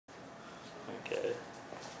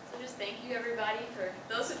thank you everybody for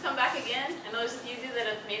those who've come back again, and those of you that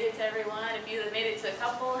have made it to everyone, a few that have made it to a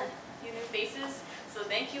couple, and a few new faces. So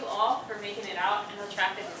thank you all for making it out. I know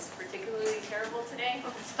traffic is particularly terrible today,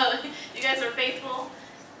 so you guys are faithful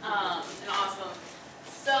and awesome.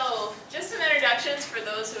 So just some introductions for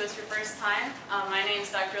those who it's your first time. My name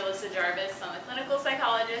is Dr. Alyssa Jarvis. I'm a clinical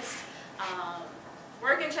psychologist.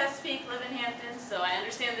 Work in Chesapeake, live in Hampton, so I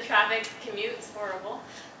understand the traffic commute is horrible.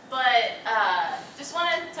 But just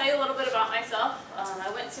want to tell you a little bit about myself. I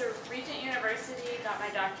went to Regent University, got my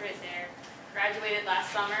doctorate there, graduated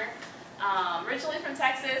last summer. Originally from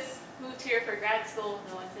Texas, moved here for grad school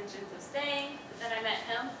with no intentions of staying, but then I met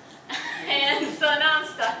him. And so now I'm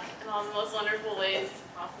stuck in all the most wonderful ways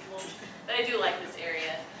possible. But I do like this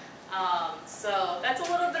area. So that's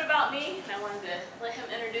a little bit about me, and I wanted to let him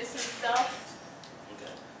introduce himself.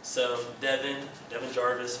 Okay. So Devin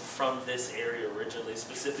Jarvis, from this area originally,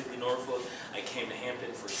 specifically Norfolk. I came to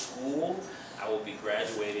Hampton for school. I will be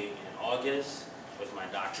graduating in August with my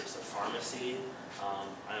doctorate of pharmacy.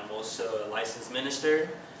 I am also a licensed minister,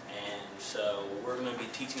 and so we're going to be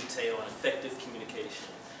teaching today on effective communication.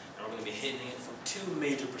 And we're going to be hitting it from two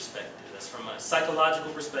major perspectives. That's from a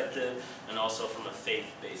psychological perspective and also from a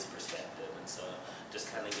faith-based perspective. And so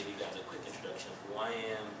just kind of give you guys a quick introduction of who I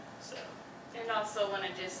am. And also want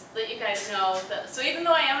to just let you guys know that, so even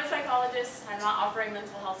though I am a psychologist, I'm not offering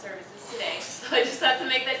mental health services today. So I just have to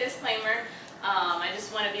make that disclaimer. I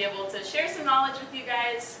just want to be able to share some knowledge with you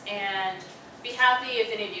guys and be happy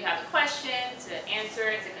if any of you have a question to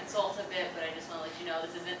answer it, to consult a bit, but I just want to let you know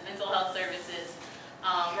this isn't mental health services.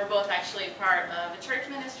 We're both actually part of a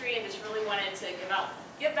church ministry and just really wanted to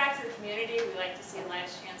give back to the community. We like to see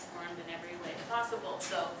lives transformed in every way possible,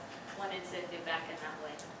 so wanted to give back in that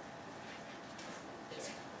way.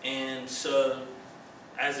 And so,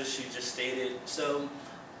 as she just stated, so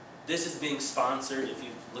this is being sponsored. If you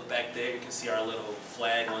look back there, you can see our little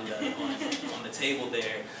flag on the table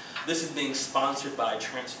there. This is being sponsored by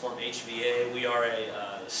TransformHVA. We are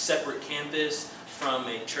a separate campus from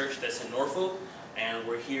a church that's in Norfolk, and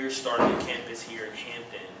we're here starting a campus here in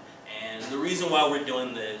Hampton. And the reason why we're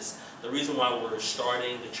doing this, the reason why we're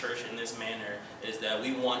starting the church in this manner, is that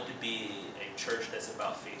we want to be a church that's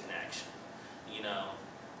about faith in action. You know,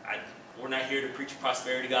 we're not here to preach a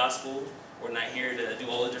prosperity gospel. We're not here to do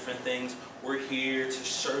all the different things. We're here to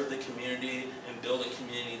serve the community and build a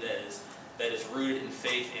community that is rooted in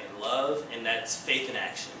faith and love, and that's faith in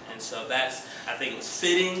action. And so that's, I think it was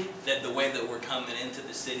fitting that the way that we're coming into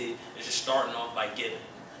the city is just starting off by giving.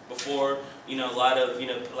 Before, a lot of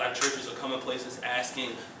churches will come in places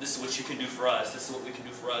asking, this is what you can do for us, this is what we can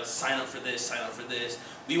do for us, sign up for this, sign up for this.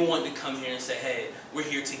 We want to come here and say, hey, we're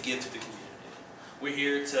here to give to the community. We're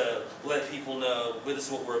here to let people know this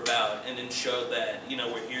is what we're about, and then show that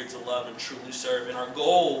we're here to love and truly serve. And our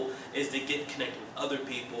goal is to get connected with other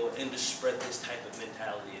people and to spread this type of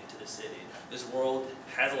mentality into the city. This world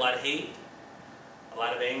has a lot of hate, a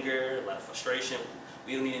lot of anger, a lot of frustration.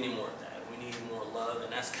 We don't need any more of that. We need more love,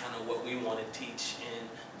 and that's kind of what we want to teach in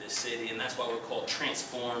this city. And that's why we're called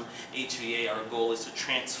TransformHVA. Our goal is to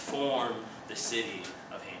transform the city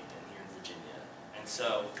of Hampton here in Virginia. And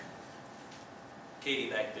so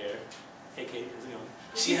Katie back there. Hey Katie, how's it going?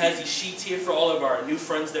 She has these sheets here for all of our new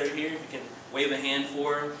friends that are here. You can wave a hand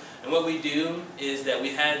for her. And what we do is that we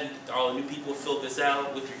had all the new people fill this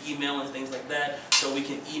out with your email and things like that, so we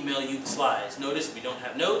can email you the slides. Notice we don't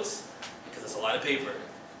have notes because it's a lot of paper.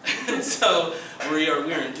 So we're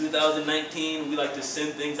in 2019. We like to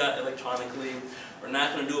send things out electronically. We're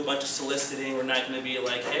not going to do a bunch of soliciting. We're not going to be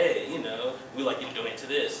like, hey, we like you to donate to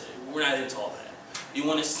this. We're not into all that. You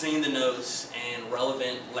want to sing the notes and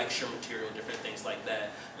relevant lecture material, different things like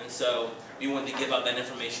that. And so we wanted to give out that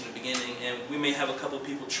information in the beginning, and we may have a couple of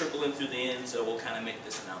people trickle in through the end, so we'll kind of make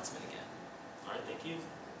this announcement again. All right, thank you.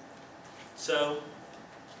 So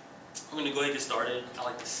I'm going to go ahead and get started. I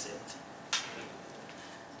like to sit.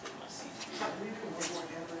 Get my seat here.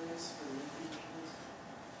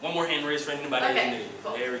 One more hand raise for anybody that's new.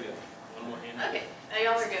 Cool. There we go. One more hand raise. Okay,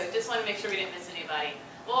 y'all are good. Just want to make sure we didn't miss anybody.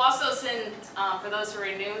 We'll also send, for those who are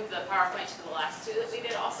new, the PowerPoints to the last two that we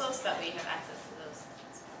did also, so that we have access to those.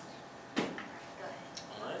 Go ahead.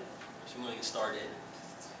 All right, so we're going to get started.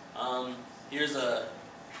 Here's a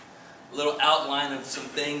little outline of some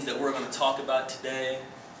things that we're going to talk about today.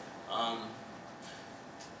 I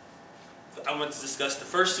want to discuss the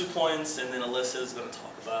first 2 points, and then Alyssa is going to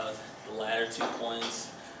talk about the latter 2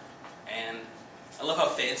 points. And I love how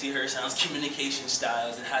fancy her sounds, communication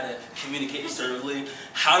styles, and how to communicate assertively,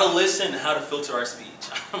 how to listen, and how to filter our speech.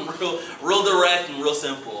 I'm real direct and real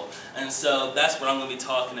simple. And so that's what I'm going to be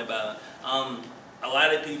talking about. A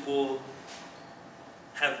lot of people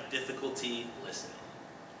have difficulty listening.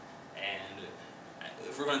 And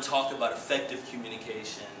if we're going to talk about effective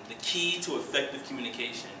communication, the key to effective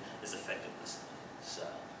communication is effective listening. So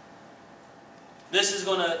this is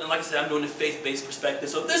going to, and like I said, I'm doing a faith-based perspective,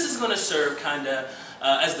 so this is going to serve kind of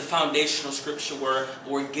as the foundational scripture where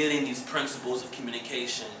we're getting these principles of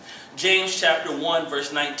communication. James chapter 1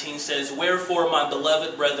 verse 19 says, "Wherefore, my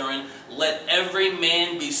beloved brethren, let every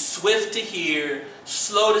man be swift to hear,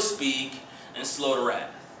 slow to speak, and slow to wrath."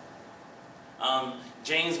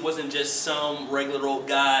 James wasn't just some regular old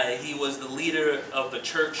guy. He was the leader of the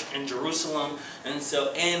church in Jerusalem, and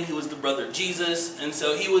he was the brother of Jesus, and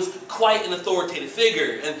so he was quite an authoritative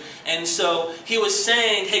figure. And so he was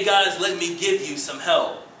saying, hey guys, let me give you some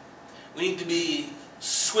help. We need to be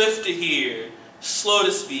swift to hear, slow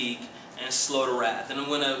to speak, and slow to wrath. And I'm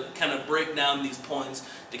going to kind of break down these points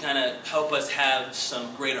to kind of help us have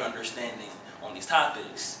some greater understanding on these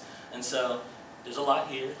topics. And so there's a lot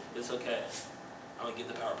here, but it's okay. I'm going to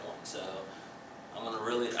get the PowerPoint, so I'm going to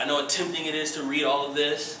really, I know how tempting it is to read all of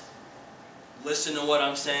this, listen to what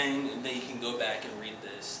I'm saying, and then you can go back and read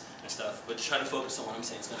this and stuff, but try to focus on what I'm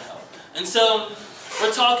saying, it's going to help. And so,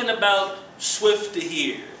 we're talking about swift to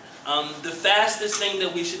hear. The fastest thing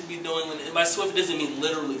that we should be doing, and by swift it doesn't mean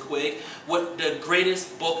literally quick, what the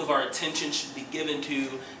greatest bulk of our attention should be given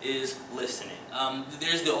to is listening.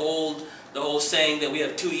 There's the old saying that we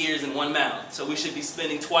have 2 ears and 1 mouth, so we should be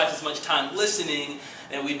spending twice as much time listening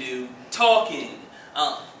than we do talking.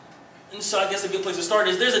 And so I guess a good place to start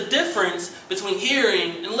is there's a difference between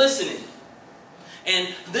hearing and listening.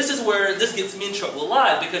 And this is where this gets me in trouble a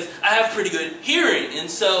lot, because I have pretty good hearing, and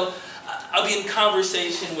so I'll be in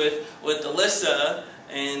conversation with Alyssa,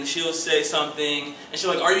 and she'll say something, and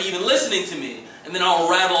she'll be like, "Are you even listening to me?" And then I'll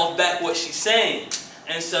rattle off back what she's saying.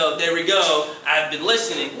 And so there we go, I've been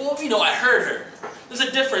listening. Well, I heard her. There's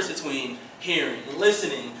a difference between hearing and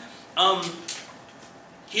listening.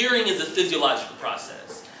 Hearing is a physiological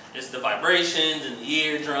process. It's the vibrations and the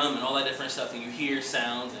eardrum and all that different stuff, and you hear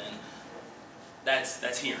sounds, and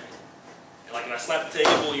that's hearing. And like if I slap the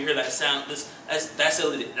table, you hear that sound, that's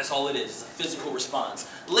all it is. It's a physical response.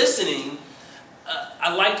 Listening,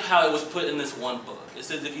 I liked how it was put in this one book. It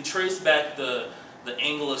says if you trace back the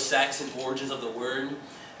Anglo-Saxon origins of the word,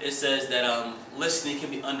 it says that listening can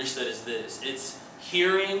be understood as this. It's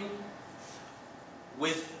hearing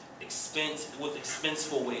with suspenseful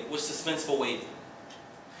waiting.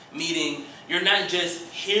 Meaning, you're not just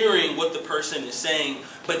hearing what the person is saying,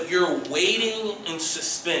 but you're waiting in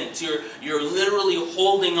suspense. You're literally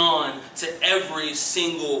holding on to every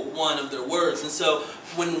single one of their words. And so,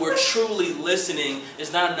 when we're truly listening,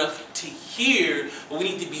 it's not enough to hear, but we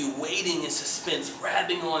need to be waiting in suspense,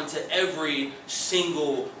 grabbing on to every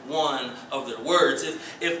single one of their words.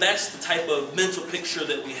 If that's the type of mental picture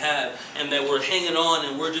that we have, and that we're hanging on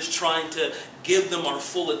and we're just trying to give them our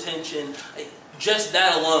full attention, just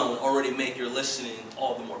that alone already make your listening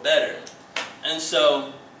all the more better. And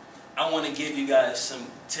so, I want to give you guys some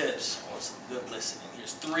tips on some good listening.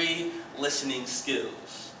 Here's 3 listening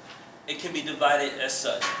skills. It can be divided as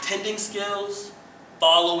such: attending skills,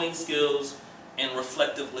 following skills, and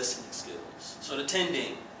reflective listening skills. So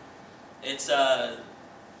attending, and so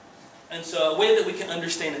a way that we can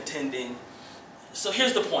understand attending, so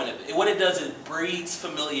here's the point of it. What it does is it breeds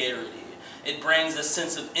familiarity. It brings a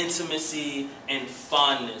sense of intimacy and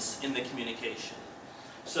fondness in the communication.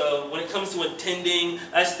 So when it comes to attending,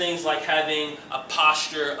 that's things like having a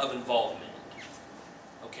posture of involvement.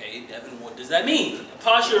 Okay, Devin, what does that mean? A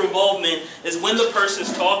posture of involvement is when the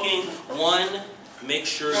person's talking, 1, make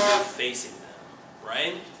sure you're facing them,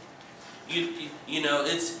 right? You know,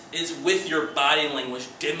 it's with your body language,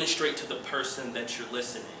 demonstrate to the person that you're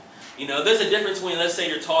listening. There's a difference between, let's say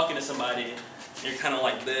you're talking to somebody, you're kind of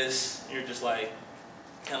like this, you're just like,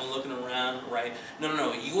 kind of looking around, right?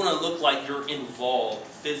 No. You want to look like you're involved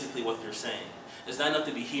physically with what they're saying. It's not enough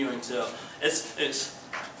to be hearing, so it's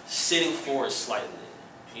sitting forward slightly,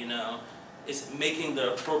 It's making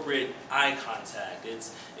the appropriate eye contact.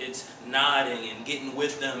 It's nodding and getting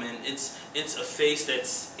with them, and it's a face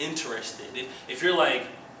that's interested. If you're like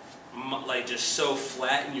just so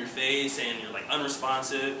flat in your face, and you're like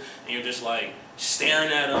unresponsive, and you're just like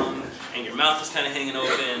staring at them, and your mouth is kind of hanging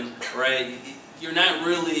open, right? You're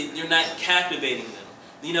not captivating them.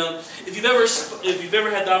 If you've ever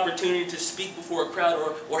had the opportunity to speak before a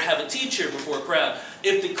crowd or have a teacher before a crowd,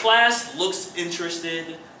 if the class looks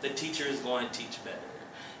interested, the teacher is going to teach better.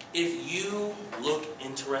 If you look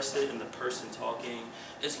interested in the person talking,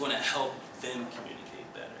 it's going to help them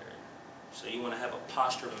communicate better. So you want to have a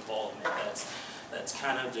posture of involvement that's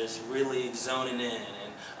kind of just really zoning in.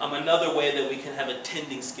 And Another way that we can have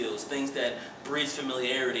attending skills, things that breeds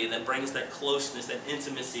familiarity, that brings that closeness, that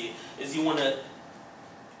intimacy, is you want to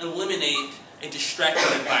eliminate a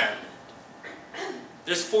distracting environment.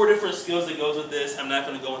 There's 4 different skills that goes with this. I'm not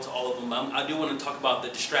going to go into all of them, but I do want to talk about the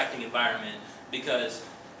distracting environment, because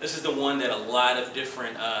this is the one that a lot of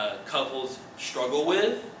different couples struggle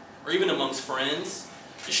with, or even amongst friends.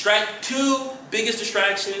 2 biggest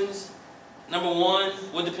distractions. Number 1,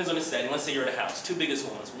 well, it depends on the setting. Let's say you're at a house. 2 biggest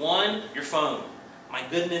ones. 1, your phone. My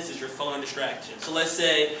goodness, is your phone a distraction? So let's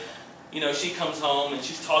say, she comes home and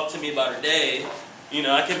she's talked to me about her day.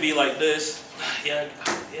 I can be like this. Yeah,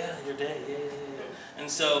 your day, yeah. And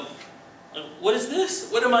so, what is this?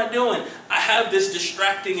 What am I doing? I have this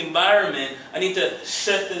distracting environment. I need to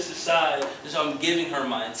set this aside, so I'm giving her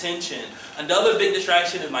my attention. Another big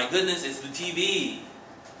distraction is, my goodness, is the TV.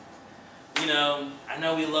 I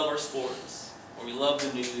know we love our sports, or we love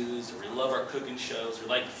the news, or we love our cooking shows, or we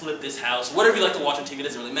like to flip this house. Whatever you like to watch on TV, it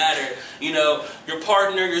doesn't really matter. Your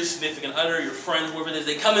partner, your significant other, your friends, whoever it is,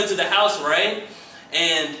 they come into the house, right?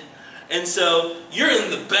 And so you're in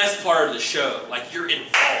the best part of the show. Like, you're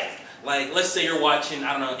involved. Like, let's say you're watching,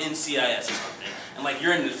 I don't know, NCIS or something. And like,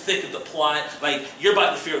 you're in the thick of the plot. Like, you're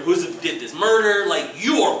about to figure out who did this murder. Like,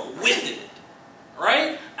 you are with it.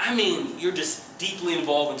 Right? I mean, you're just deeply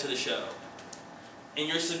involved into the show. And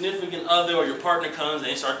your significant other or your partner comes and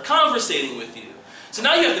they start conversating with you. So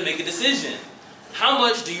now you have to make a decision. How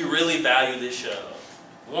much do you really value this show?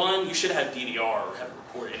 1, you should have DVR or have it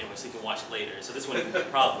recorded anyway so you can watch it later. So this wouldn't be a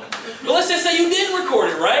problem. But let's just say you did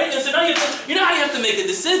record it, right? And so now you have to make a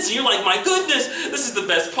decision. You're like, my goodness, this is the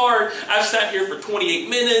best part. I've sat here for 28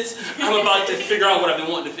 minutes. I'm about to figure out what I've been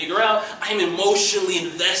wanting to figure out. I'm emotionally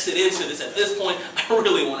invested into this at this point. I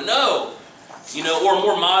really want to know. Or a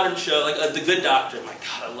more modern show like The Good Doctor. My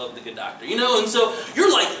God, I love The Good Doctor. And so you're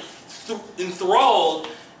like enthralled,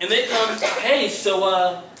 and they come, hey,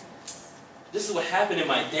 so this is what happened in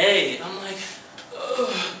my day. And I'm like,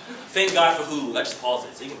 ugh. Thank God for Hulu. I just pause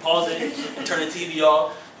it. So you can pause it and turn the TV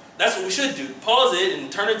off. That's what we should do. Pause it and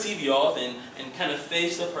turn the TV off and kind of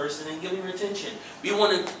face the person and give them your attention. We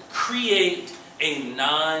want to create a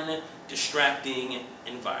non-distracting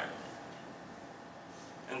environment.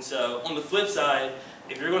 And so, on the flip side,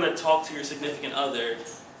 if you're going to talk to your significant other,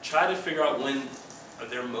 try to figure out when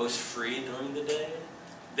they're most free during the day.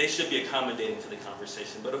 They should be accommodating to the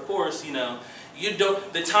conversation. But of course,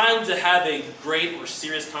 the time to have a great or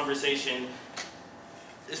serious conversation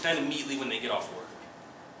is not immediately when they get off work.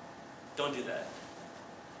 Don't do that.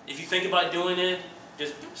 If you think about doing it,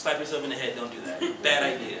 just slap yourself in the head. Don't do that. Bad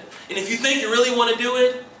idea. And if you think you really want to do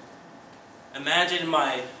it, imagine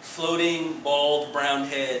my floating, bald, brown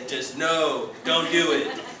head. Just no, don't do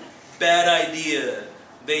it. Bad idea.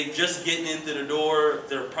 They just getting into the door,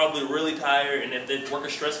 they're probably really tired, and if they work a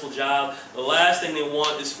stressful job, the last thing they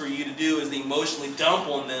want is for you to do is to emotionally dump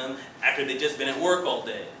on them after they've just been at work all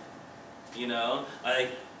day.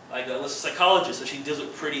 Like a psychologist, so she deals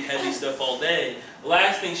with pretty heavy stuff all day. The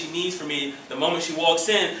last thing she needs from me, the moment she walks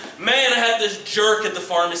in, man, I had this jerk at the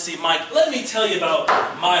pharmacy, Mike, let me tell you about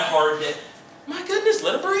my hard day. My goodness,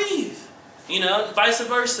 let her breathe. Vice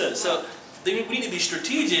versa. So we need to be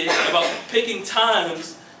strategic about picking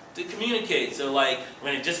times to communicate. So like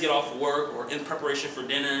when you just get off work, or in preparation for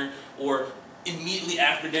dinner, or immediately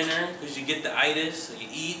after dinner, because you get the itis, so you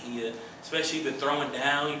eat, and especially you've been throwing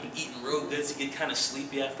down, you've been eating real good, so you get kind of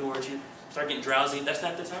sleepy afterwards, you start getting drowsy. That's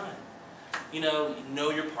not the time. Know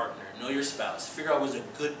your partner, know your spouse, figure out what's a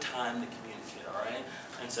good time to communicate, all right?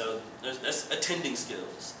 And so that's attending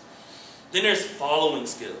skills. Then there's following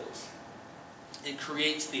skills. It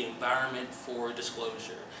creates the environment for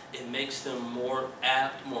disclosure. It makes them more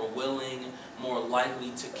apt, more willing, more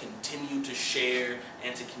likely to continue to share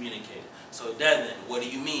and to communicate. So Devin, what do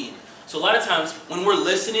you mean? So a lot of times when we're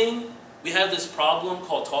listening, we have this problem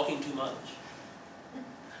called talking too much.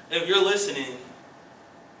 If you're listening,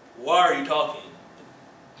 why are you talking?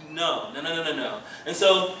 No. And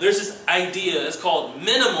so there's this idea, it's called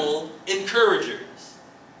minimal encouragers,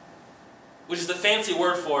 which is the fancy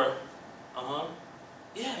word for,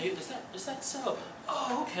 yeah, is that so?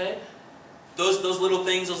 Oh, okay. Those little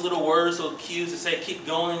things, those little words, those cues that say keep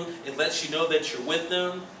going, it lets you know that you're with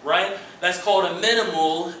them, right? That's called a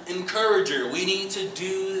minimal encourager. We need to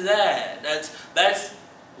do that. That's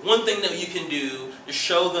one thing that you can do to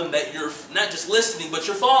show them that you're not just listening, but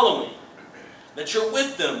you're following. That you're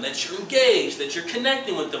with them, that you're engaged, that you're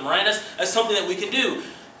connecting with them, right? That's something that we can do.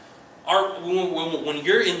 When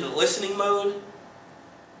you're in the listening mode,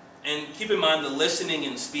 and keep in mind the listening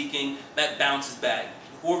and speaking, that bounces back.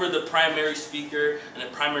 whoever the primary speaker and the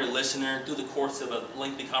primary listener through the course of a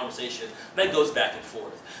lengthy conversation, that goes back and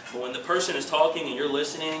forth. But when the person is talking and you're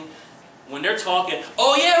listening, when they're talking,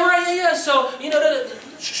 oh yeah, right, yeah, so, you know,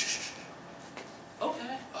 shh.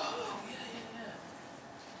 Okay, oh,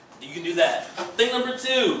 yeah. You can do that. Thing number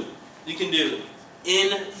 2, you can do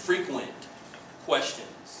infrequent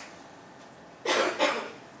questions.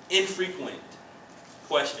 Infrequent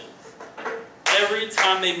questions. Every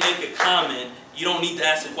time they make a comment, you don't need to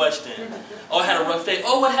ask a question. Oh, I had a rough day.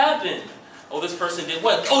 Oh, what happened? Oh, this person did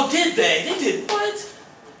what? Oh, did they? They did what?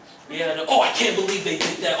 Yeah. No. Oh, I can't believe they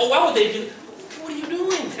did that. Oh, why would they do? What are you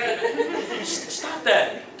doing? Stop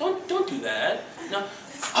that. Don't do that. No.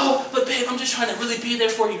 Oh, but babe, I'm just trying to really be there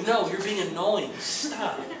for you. No, you're being annoying.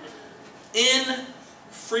 Stop.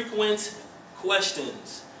 Infrequent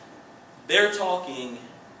questions. They're talking.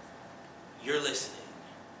 You're listening.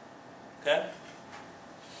 Okay?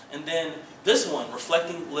 And then this one,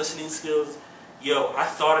 reflecting listening skills. Yo, I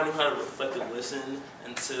thought I knew how to reflective listen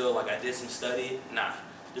until I did some study. Nah,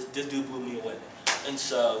 this dude blew me away. And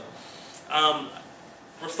so,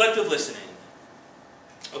 reflective listening.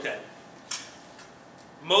 Okay.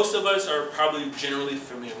 Most of us are probably generally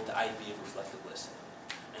familiar with the idea of reflective listening.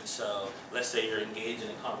 And so, let's say you're engaged in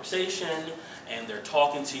a conversation and they're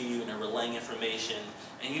talking to you and they're relaying information,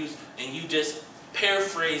 and you just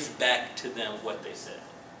paraphrase back to them what they said.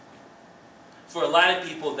 For a lot of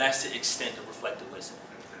people, that's the extent of reflective listening.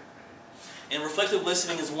 And reflective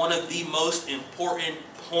listening is one of the most important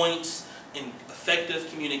points in effective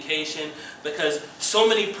communication, because so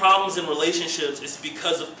many problems in relationships is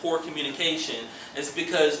because of poor communication. It's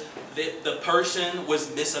because the person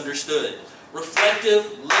was misunderstood.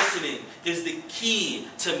 Reflective listening is the key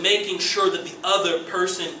to making sure that the other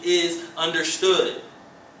person is understood.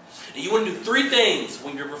 And you want to do 3 things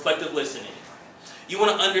when you're reflective listening. You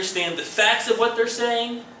want to understand the facts of what they're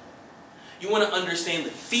saying. You want to understand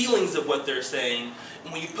the feelings of what they're saying.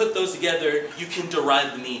 And when you put those together, you can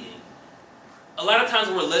derive the meaning. A lot of times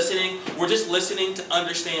when we're listening, we're just listening to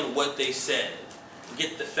understand what they said. To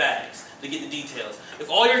get the facts, to get the details. If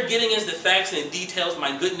all you're getting is the facts and the details,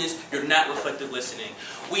 my goodness, you're not reflective listening.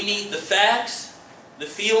 We need the facts, the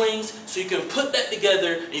feelings, so you can put that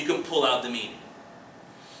together and you can pull out the meaning.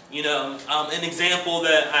 You know, an example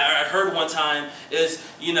that I heard one time is,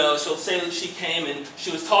 so say that she came and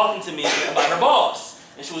she was talking to me about her boss.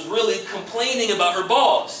 And she was really complaining about her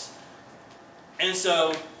boss. And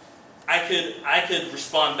so I could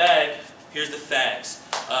respond back, here's the facts.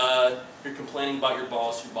 You're complaining about your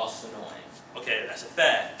boss is annoying. Okay, that's a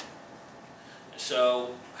fact.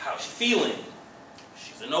 So, how's she feeling?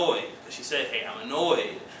 She's annoyed. Because she said, hey, I'm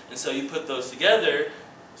annoyed. And so you put those together.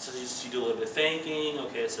 So you do a little bit of thinking.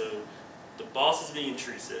 Okay, so the boss is being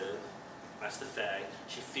intrusive. That's the fact.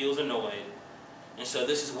 She feels annoyed. And so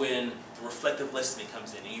this is when the reflective listening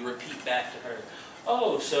comes in. And you repeat back to her,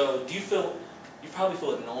 oh, so you probably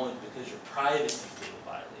feel annoyed because your privacy is being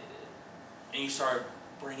violated. And you start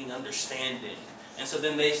bringing understanding. And so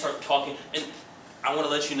then they start talking. And I want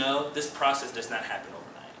to let you know, this process does not happen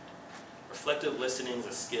overnight. Reflective listening is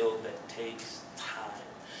a skill that takes time.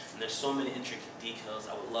 And there's so many intricate details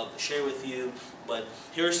I would love to share with you, but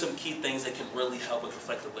here are some key things that can really help with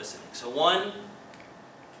reflective listening. So 1,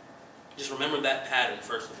 just remember that pattern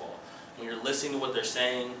first of all. When you're listening to what they're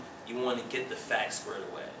saying, you want to get the facts squared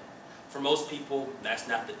away. For most people, that's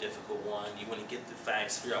not the difficult one. You want to get the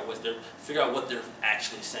facts, figure out what they're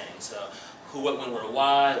actually saying. So who, what, when, where,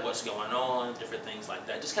 why, what's going on, different things like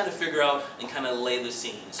that. Just kind of figure out and kind of lay the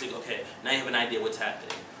scene. So you go, okay, now you have an idea what's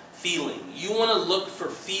happening. Feeling. You want to look for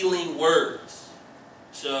feeling words.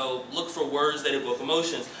 So look for words that evoke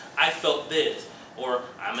emotions. I felt this, or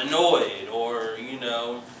I'm annoyed, or,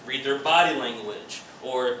 read their body language,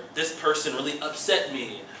 or this person really upset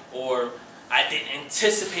me, or I didn't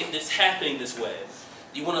anticipate this happening this way.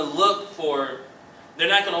 You want to look for, they're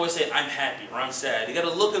not going to always say, I'm happy or I'm sad. You got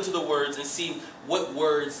to look into the words and see what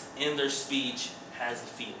words in their speech has the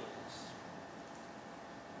feelings.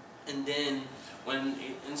 And then,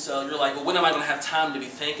 so you're like, well, when am I going to have time to be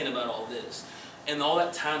thinking about all this? And all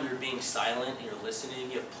that time you're being silent and you're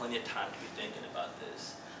listening, you have plenty of time to be thinking about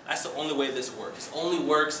this. That's the only way this works. It only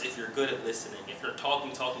works if you're good at listening. If you're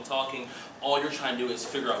talking, all you're trying to do is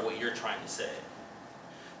figure out what you're trying to say.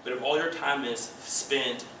 But if all your time is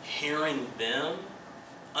spent hearing them,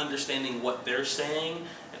 understanding what they're saying,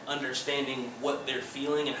 and understanding what they're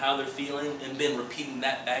feeling and how they're feeling, and then repeating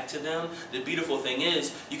that back to them, the beautiful thing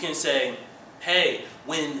is you can say, hey,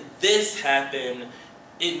 when this happened,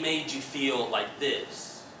 it made you feel like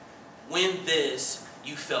this. When this,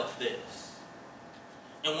 you felt this.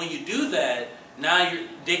 And when you do that, Now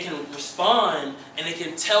they can respond and they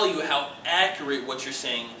can tell you how accurate what you're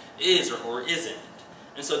saying is or isn't.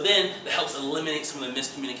 And so then it helps eliminate some of the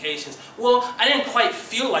miscommunications. Well, I didn't quite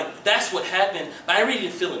feel like that's what happened, but I really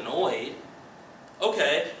didn't feel annoyed.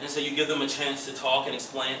 Okay, and so you give them a chance to talk and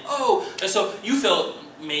explain, oh, and so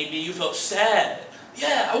maybe you felt sad.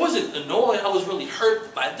 Yeah, I wasn't annoyed, I was really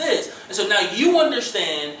hurt by this. And so now you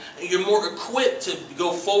understand, and you're more equipped to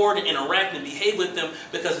go forward and interact and behave with them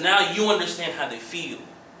because now you understand how they feel.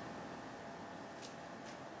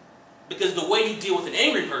 Because the way you deal with an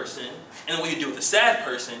angry person and the way you deal with a sad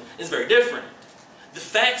person is very different. The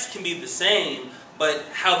facts can be the same, but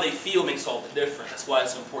how they feel makes all the difference. That's why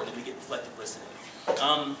it's important that we get reflective listening.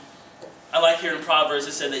 I like here in Proverbs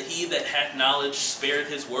it said that he that hath knowledge spareth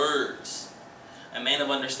his words. A man of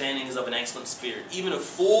understanding is of an excellent spirit. Even a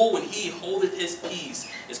fool, when he holdeth his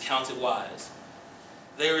peace, is counted wise.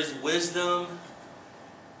 There is wisdom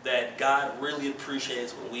that God really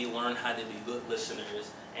appreciates when we learn how to be good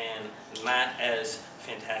listeners and not as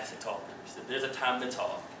fantastic talkers. There's a time to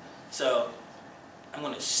talk. So I'm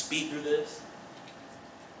going to speed through this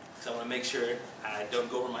because I want to make sure I don't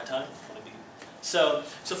go over my time. So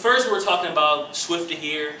first we're talking about swift to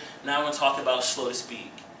hear. Now I want to talk about slow to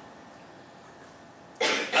speak.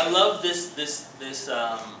 I love this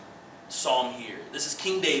psalm here. This is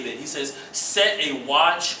King David. He says, "Set a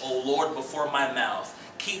watch, O Lord, before my mouth.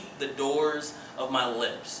 Keep the doors of my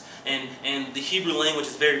lips." And the Hebrew language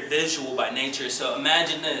is very visual by nature. So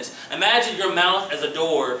imagine this. Imagine your mouth as a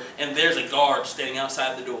door, and there's a guard standing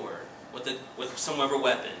outside the door with some other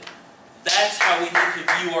weapon. That's how we need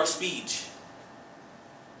to view our speech.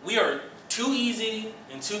 We are too easy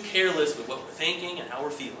and too careless with what we're thinking and how we're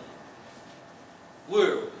feeling.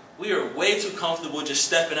 We are way too comfortable just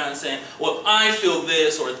stepping out and saying, well, I feel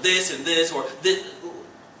this or this and this or this.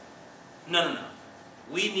 No.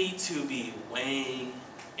 We need to be weighing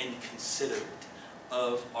and considerate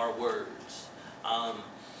of our words.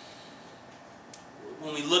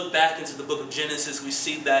 When we look back into the book of Genesis, we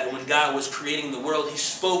see that when God was creating the world, He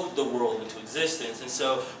spoke the world into existence. And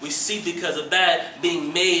so we see because of that,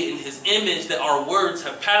 being made in His image, that our words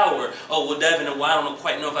have power. Oh, well, Devin, well, I don't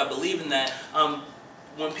quite know if I believe in that.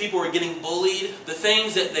 When people are getting bullied, the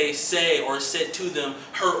things that they say or said to them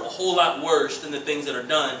hurt a whole lot worse than the things that are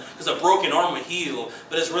done. Because a broken arm will heal,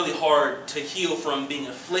 but it's really hard to heal from being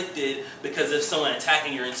afflicted because of someone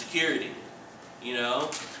attacking your insecurity. You know?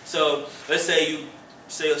 So let's say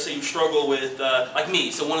you struggle with, like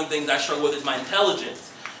me, so one of the things I struggle with is my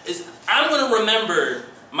intelligence. I'm going to remember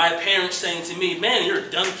my parents saying to me, man, you're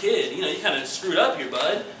a dumb kid. You know, you kind of screwed up here,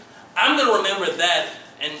 bud. I'm going to remember that,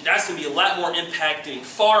 and that's going to be a lot more impacting,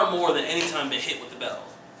 far more than any time they hit with the bell.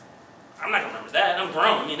 I'm not going to remember that. I'm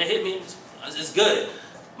grown. I mean, they hit me. It's good.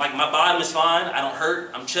 Like, my bottom is fine. I don't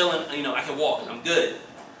hurt. I'm chilling. You know, I can walk. I'm good.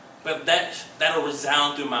 But that'll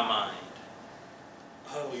resound through my mind.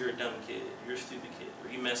 Oh, you're a dumb kid. You're a stupid kid.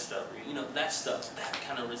 Or you messed up. Or, you know, that stuff, that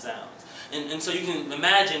kind of resounds. And so you can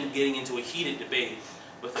imagine getting into a heated debate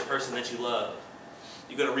with the person that you love.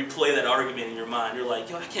 You're going to replay that argument in your mind. You're like,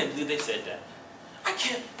 yo, I can't believe they said that. I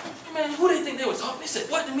can't, man, who do they think they were talking? They said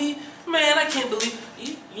what to me? Man, I can't believe,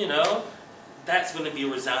 you know, that's going to be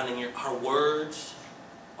resounding. Our words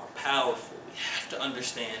are powerful. We have to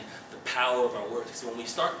understand the power of our words. Because when we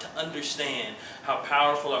start to understand how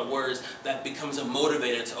powerful our words, that becomes a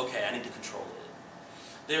motivator to, okay, I need to control it.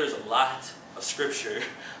 There is a lot of scripture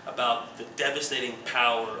about the devastating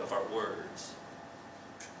power of our words.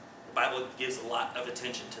 The Bible gives a lot of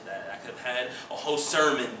attention to that. I could have had a whole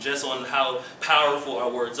sermon just on how powerful our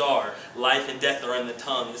words are. Life and death are in the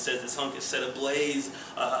tongue. It says the tongue is set ablaze,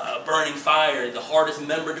 a burning fire. The hardest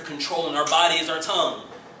member to control in our body is our tongue.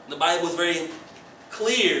 The Bible is very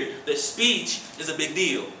clear that speech is a big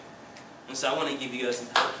deal. And so I want to give you guys some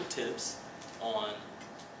helpful tips on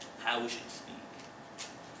how we should speak.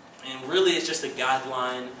 And really it's just a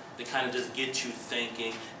guideline to kind of just get you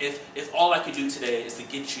thinking. If all I could do today is to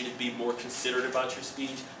get you to be more considerate about your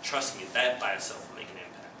speech, trust me, that by itself will make an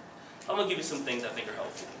impact. I'm going to give you some things I think are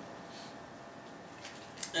helpful.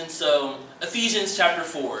 And so, Ephesians chapter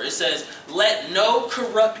 4, it says, let no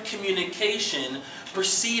corrupt communication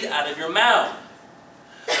proceed out of your mouth,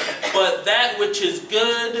 but that which is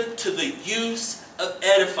good to the use of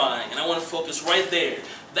edifying. And I want to focus right there.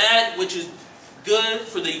 That which is good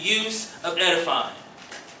for the use of edifying.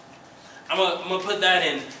 I'm going to put that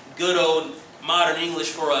in good old modern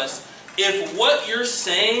English for us. If what you're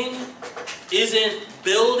saying isn't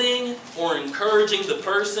building or encouraging the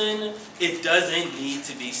person, it doesn't need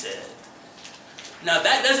to be said. Now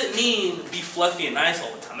that doesn't mean be fluffy and nice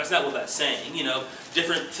all the time. time. That's not what that's saying. You know,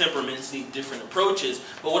 different temperaments need different approaches.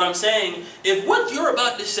 But what I'm saying, if what you're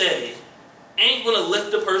about to say ain't going to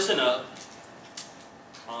lift a person up,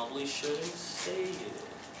 probably shouldn't say it.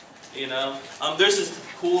 You know, there's this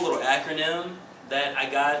cool little acronym that I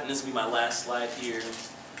got, and this will be my last slide here.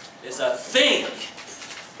 It's a think.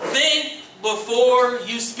 Think before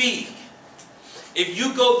you speak. If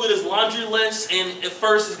you go through this laundry list, and at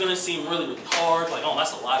first it's going to seem really, really hard, like, oh,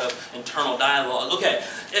 that's a lot of internal dialogue. Okay,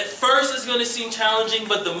 at first it's going to seem challenging,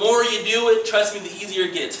 but the more you do it, trust me, the easier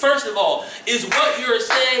it gets. First of all, is what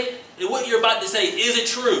you're about to say, is it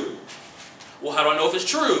true? Well, how do I know if it's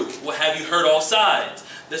true? Well, have you heard all sides?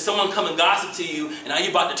 Does someone come and gossip to you, and now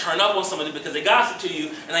you're about to turn up on somebody because they gossip to you,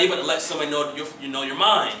 and now you're about to let somebody know your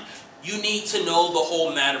mind? You need to know the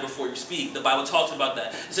whole matter before you speak. The Bible talks about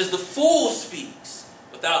that. It says the fool speaks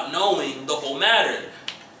without knowing the whole matter.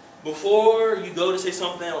 Before you go to say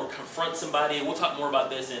something or confront somebody, and we'll talk more about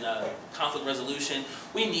this in conflict resolution,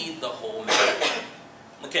 we need the whole matter.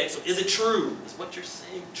 Okay, so is it true? Is what you're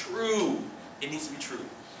saying true? It needs to be true.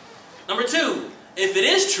 Number two, if it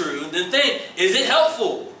is true, then think, is it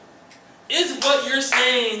helpful? Is what you're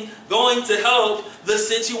saying going to help the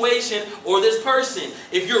situation or this person?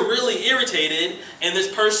 If you're really irritated and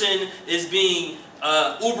this person is being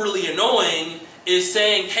uberly annoying, is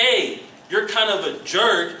saying, hey, you're kind of a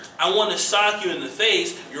jerk, I want to sock you in the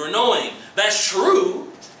face, you're annoying. That's true,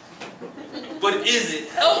 but is it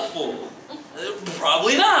helpful?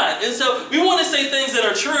 Probably not. And so we want to say things that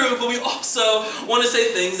are true, but we also want to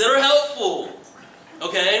say things that are helpful.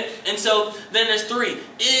 Okay? And so then there's three.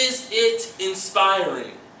 Is it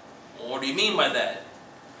inspiring? What do you mean by that?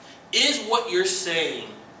 Is what you're saying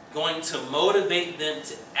going to motivate them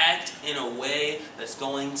to act in a way that's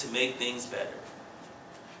going to make things better?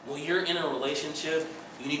 When you're in a relationship,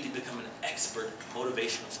 you need to become an expert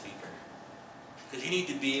motivational speaker. Because you need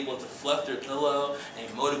to be able to fluff their pillow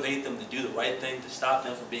and motivate them to do the right thing to stop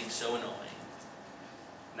them from being so annoying.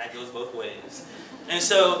 And that goes both ways. And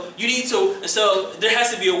so you need to, and so there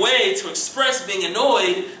has to be a way to express being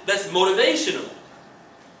annoyed that's motivational.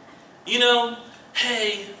 You know,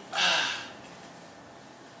 hey,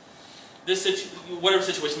 whatever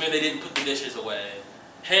situation, maybe they didn't put the dishes away.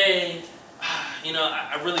 Hey, you know,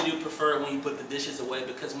 I really do prefer it when you put the dishes away,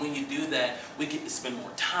 because when you do that, we get to spend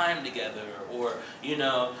more time together. Or,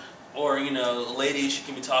 a lady, she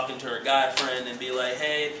can be talking to her guy friend and be like,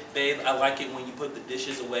 hey, babe, I like it when you put the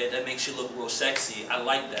dishes away. That makes you look real sexy. I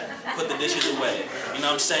like that. Put the dishes away. You know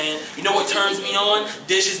what I'm saying? You know what turns me on?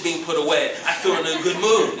 Dishes being put away. I feel in a good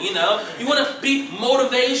mood, you know? You want to be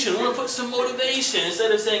motivation. You want to put some motivation.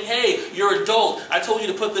 Instead of saying, hey, you're an adult. I told you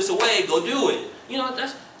to put this away. Go do it. You know,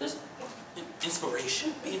 that's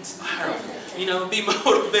inspiration. Be inspiring. You know, be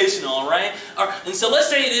motivational, all right? And so let's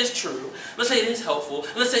say it is true. Let's say it is helpful.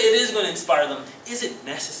 Let's say it is going to inspire them. Is it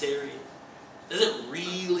necessary? Does it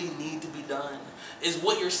really need to be done? Is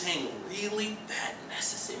what you're saying really that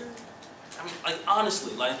necessary? I mean, like,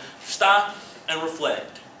 honestly, like, stop and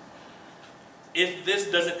reflect. If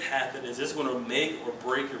this doesn't happen, is this going to make or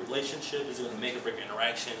break your relationship? Is it going to make or break your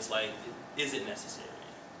interactions? Like, is it necessary?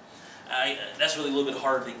 That's really a little bit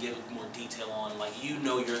harder to give more detail on. Like, you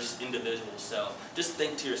know your individual self. Just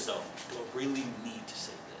think to yourself, do I really need to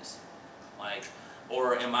say this? Like,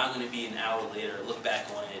 or am I going to be an hour later, look back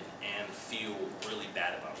on it, and feel really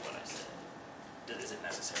bad about what I said? Is it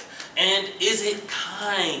necessary? And is it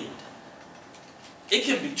kind? It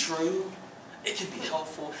can be true. It can be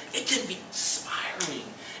helpful. It can be inspiring.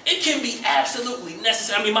 It can be absolutely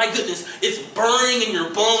necessary. I mean, my goodness, it's burning in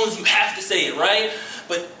your bones. You have to say it, right?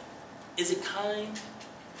 But is it kind?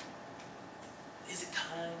 Is it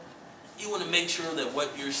kind? You want to make sure that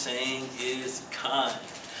what you're saying is kind.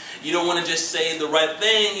 You don't want to just say the right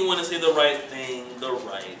thing. You want to say the right thing the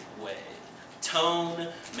right way. Tone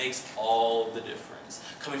makes all the difference.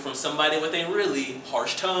 Coming from somebody with a really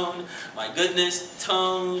harsh tone, my goodness,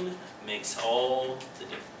 tone makes all the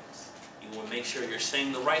difference. You want to make sure you're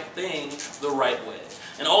saying the right thing the right way.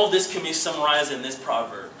 And all of this can be summarized in this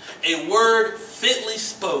proverb. A word fitly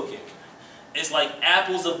spoken is like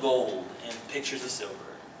apples of gold and pictures of silver.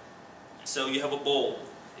 So you have a bowl.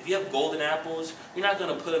 If you have golden apples, you're not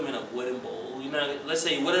going to put them in a wooden bowl. You're not, let's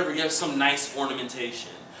say, whatever, you have some nice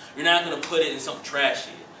ornamentation. You're not going to put it in something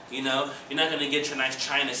trashy. You know, you're not going to get your nice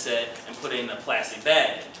china set and put it in a plastic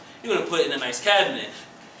bag. You're going to put it in a nice cabinet.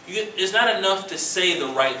 It's not enough to say the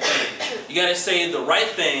right thing. You got to say the right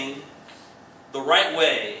thing, the right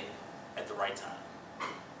way, at the right time.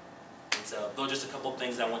 So those are just a couple of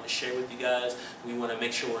things I want to share with you guys. We want to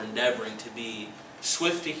make sure we're endeavoring to be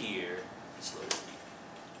swift to hear and slow to speak.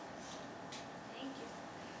 Thank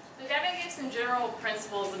you. Devin gave some general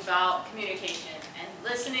principles about communication and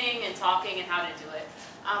listening and talking and how to do it.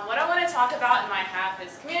 What I want to talk about in my half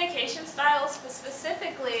is communication styles, but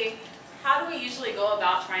specifically, how do we usually go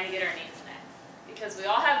about trying to get our needs met? Because we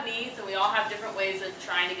all have needs and we all have different ways of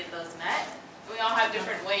trying to get those met. And we all have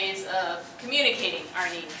different ways of communicating our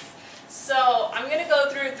needs. So I'm going to go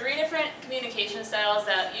through 3 different communication styles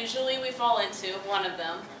that usually we fall into, one of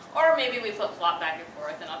them, or maybe we flip-flop back and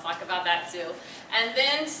forth, and I'll talk about that too. And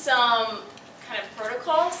then some kind of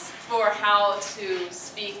protocols for how to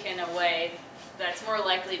speak in a way that's more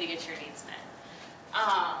likely to get your needs met.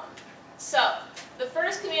 So the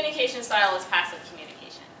first communication style is passive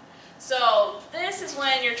communication. So this is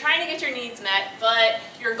when you're trying to get your needs met, but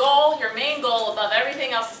your goal, your main goal above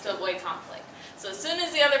everything else is to avoid conflict. So as soon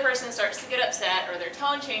as the other person starts to get upset or their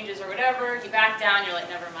tone changes or whatever, you back down, you're like,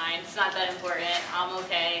 never mind, it's not that important, I'm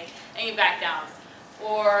okay, and you back down.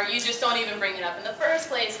 Or you just don't even bring it up in the first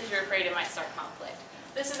place because you're afraid it might start conflict.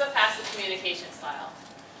 This is a passive communication style.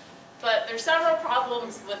 But there's several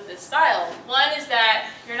problems with this style. One is that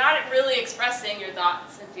you're not really expressing your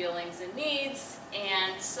thoughts and feelings and needs,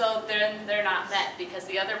 and so then they're not met because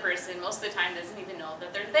the other person most of the time doesn't even know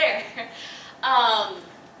that they're there.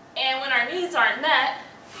 And when our needs aren't met,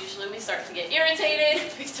 usually we start to get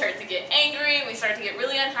irritated, we start to get angry, we start to get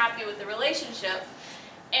really unhappy with the relationship.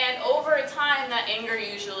 And over time, that anger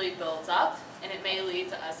usually builds up, and it may lead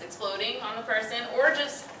to us exploding on the person, or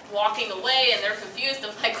just walking away and they're confused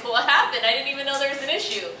of like, what happened? I didn't even know there was an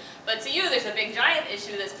issue. But to you, there's a big giant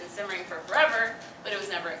issue that's been simmering for forever, but it was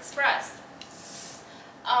never expressed.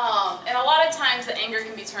 And a lot of times the anger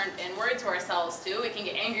can be turned inward to ourselves too. We can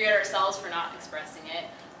get angry at ourselves for not expressing it,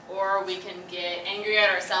 or we can get angry at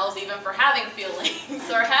ourselves even for having feelings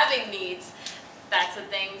or having needs. That's a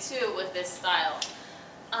thing too with this style.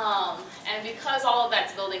 And because all of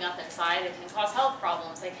that's building up inside, it can cause health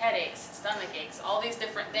problems like headaches, stomach aches, all these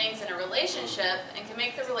different things in a relationship, and can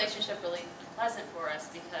make the relationship really unpleasant for us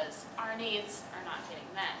because our needs are not getting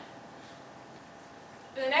met.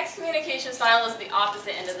 The next communication style is the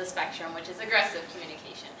opposite end of the spectrum, which is aggressive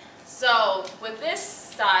communication. So with this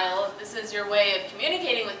style, this is your way of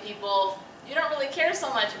communicating with people. You don't really care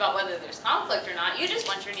so much about whether there's conflict or not. You just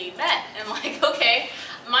want your need met. And like, okay,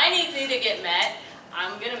 my needs need to get met.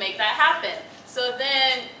 I'm going to make that happen. So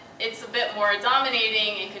then it's a bit more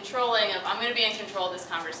dominating and controlling of, I'm going to be in control of this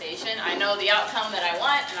conversation. I know the outcome that I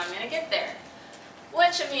want, and I'm going to get there.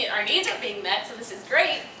 Which, I mean, our needs are being met, so this is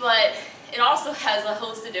great, but it also has a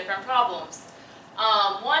host of different problems.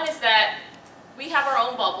 One is that we have our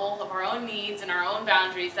own bubble of our own needs and our own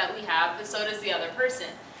boundaries that we have, but so does the other person.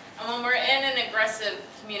 And when we're in an aggressive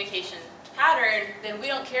communication pattern, then we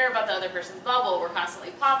don't care about the other person's bubble. We're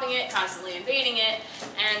constantly popping it, constantly invading it,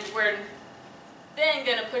 and we're then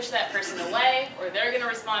going to push that person away, or they're going to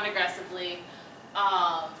respond aggressively,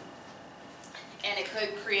 and it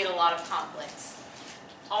could create a lot of conflicts.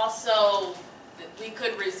 Also, we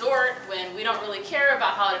could resort, when we don't really care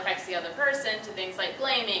about how it affects the other person, to things like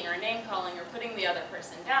blaming or name-calling or putting the other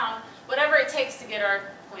person down, whatever it takes to get our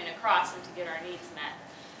point across and to get our needs met.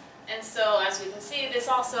 And so, as we can see, this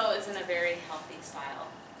also isn't a very healthy style.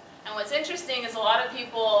 And what's interesting is a lot of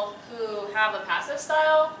people who have a passive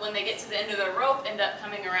style, when they get to the end of their rope, end up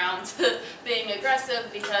coming around to being aggressive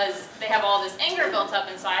because they have all this anger built up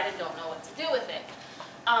inside and don't know what to do with it.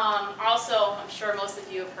 Also, I'm sure most of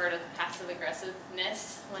you have heard of passive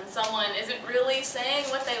aggressiveness. When someone isn't really saying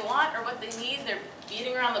what they want or what they need, they're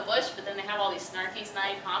beating around the bush, but then they have all these snarky,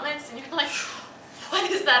 snide comments, and you're like, what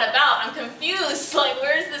is that about? I'm confused. Like,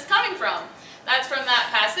 where is this coming from? That's from that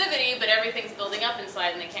passivity, but everything's building up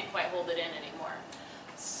inside and they can't quite hold it in anymore.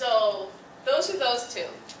 So those are those two.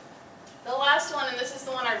 The last one, and this is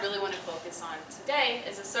the one I really want to focus on today,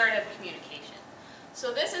 is assertive communication.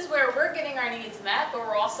 So this is where we're getting our needs met, but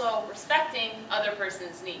we're also respecting other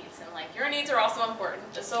person's needs. And like, your needs are also important,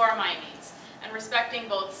 but so are my needs. And respecting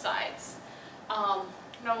both sides.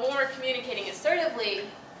 Now, when we're communicating assertively,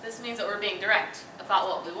 this means that we're being direct about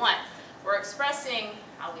what we want. We're expressing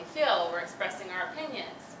how we feel, we're expressing our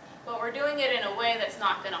opinions, but we're doing it in a way that's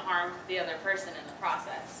not going to harm the other person in the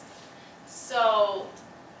process. So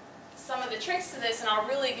some of the tricks to this, and I'll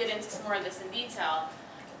really get into some more of this in detail,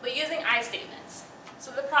 but using I statements. So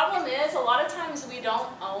the problem is, a lot of times we don't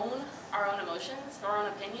own our own emotions, our own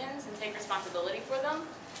opinions, and take responsibility for them.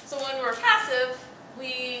 So when we're passive,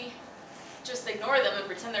 we just ignore them and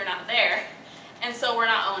pretend they're not there. And so we're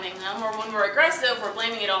not owning them. Or when we're aggressive, we're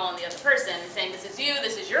blaming it all on the other person and saying, this is you,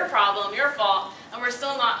 this is your problem, your fault, and we're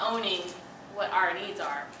still not owning what our needs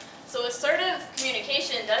are. So assertive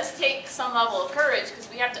communication does take some level of courage because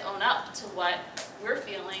we have to own up to what we're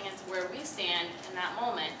feeling and to where we stand in that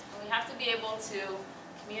moment. And we have to be able to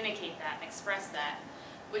communicate that and express that,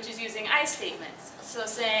 which is using I statements. So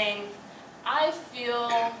saying, I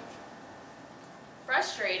feel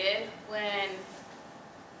frustrated when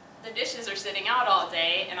the dishes are sitting out all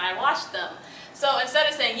day and I wash them. So instead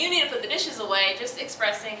of saying you need to put the dishes away, just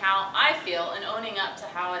expressing how I feel and owning up to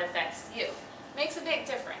how it affects you makes a big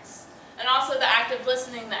difference. And also the active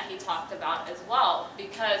listening that he talked about as well,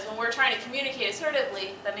 because when we're trying to communicate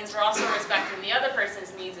assertively, that means we're also respecting the other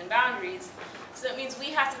person's needs and boundaries. So it means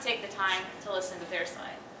we have to take the time to listen to their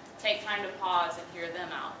side, take time to pause and hear them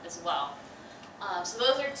out as well. So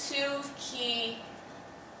those are two key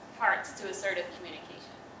parts to assertive communication.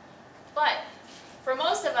 But for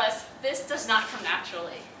most of us, this does not come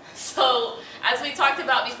naturally. So as we talked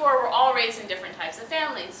about before, we're all raised in different types of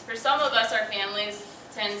families. For some of us, our families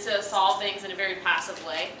tend to solve things in a very passive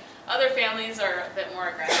way. Other families are a bit more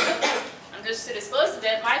aggressive. Just to disclose a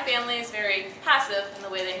bit, my family is very passive in the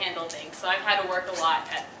way they handle things. So I've had to work a lot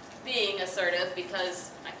at being assertive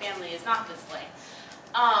because my family is not this way.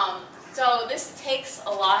 So this takes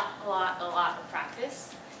a lot of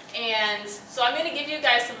practice. And so I'm going to give you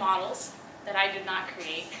guys some models that I did not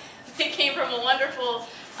create. They came from a wonderful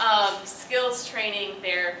skills training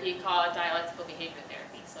therapy called dialectical behavior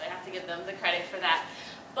therapy. So I have to give them the credit for that.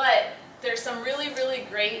 But there's some really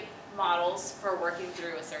great models for working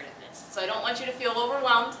through assertiveness. So I don't want you to feel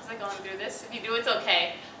overwhelmed as I'm going through this. If you do, it's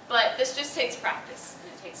okay. But this just takes practice,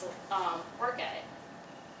 and it takes work at it.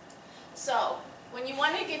 So when you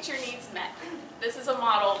want to get your needs met, this is a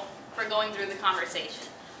model for going through the conversation.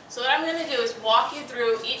 So what I'm going to do is walk you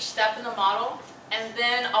through each step in the model, and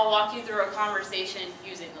then I'll walk you through a conversation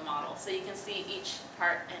using the model so you can see each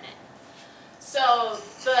part in it. So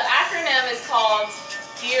the acronym is called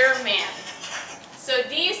Dear Man. So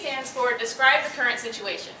D stands for Describe the Current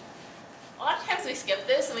Situation. A lot of times we skip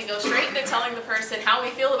this and we go straight into telling the person how we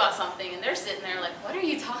feel about something, and they're sitting there like, what are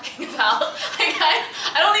you talking about? Like,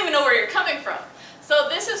 I don't even know where you're coming from. So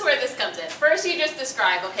this is where this comes in. First you just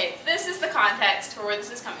describe, okay, this is the context for where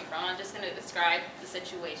this is coming from. I'm just going to describe the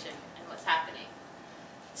situation and what's happening.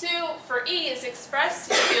 2, for E, is express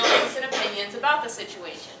your feelings and opinions about the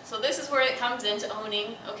situation. So this is where it comes into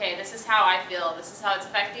owning, okay, this is how I feel, this is how it's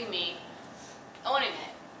affecting me, owning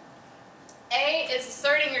it. A is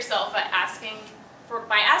asserting yourself by asking for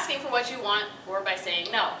what you want or by saying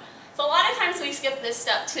no. So a lot of times we skip this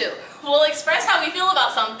step too. We'll express how we feel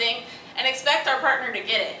about something and expect our partner to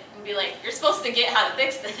get it and be like, you're supposed to get how to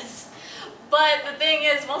fix this. But the thing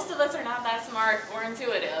is, most of us are not that smart or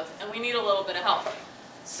intuitive, and we need a little bit of help.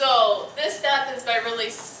 So this step is by really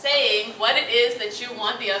saying what it is that you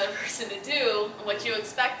want the other person to do and what you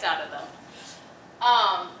expect out of them.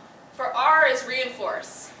 For R is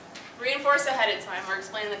reinforce. Reinforce ahead of time or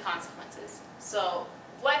explain the consequences. So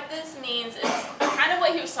what this means is kind of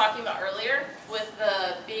what he was talking about earlier with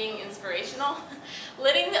the being inspirational.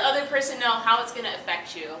 Letting the other person know how it's going to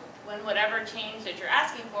affect you when whatever change that you're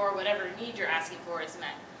asking for, whatever need you're asking for is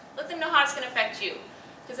met. Let them know how it's going to affect you.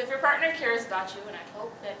 Because if your partner cares about you, and I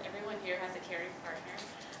hope that everyone here has a caring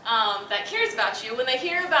partner that cares about you, when they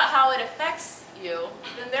hear about how it affects you,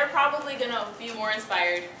 then they're probably going to be more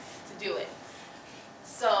inspired to do it.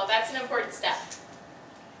 So that's an important step.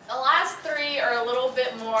 The last 3 are a little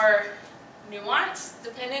bit more nuanced,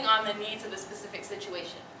 depending on the needs of the specific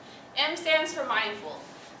situation. M stands for mindful.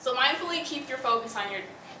 So mindfully keep your focus on your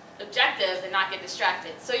objective and not get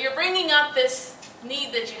distracted. So you're bringing up this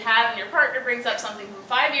need that you have, and your partner brings up something from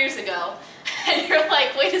 5 years ago, and you're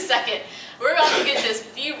like, wait a second, we're about to get this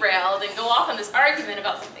derailed and go off on this argument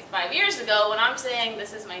about something 5 years ago when I'm saying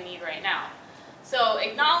this is my need right now. So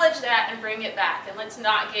acknowledge that and bring it back, and let's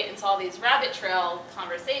not get into all these rabbit trail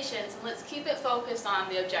conversations, and let's keep it focused on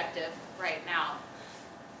the objective right now.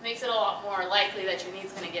 Makes it a lot more likely that your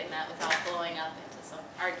need's going to get met without blowing up into some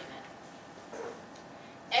argument.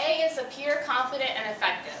 A is appear confident and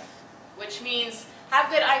effective, which means have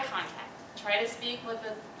good eye contact. Try to speak with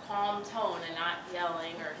a calm tone and not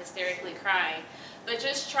yelling or hysterically crying, but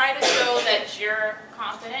just try to show that you're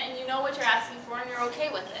confident and you know what you're asking for and you're okay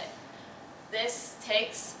with it. This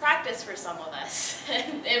takes practice for some of us.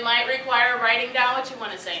 It might require writing down what you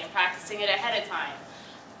want to say and practicing it ahead of time.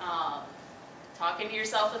 Talking to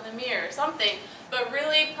yourself in the mirror, something, but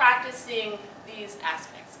really practicing these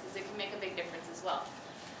aspects because it can make a big difference as well.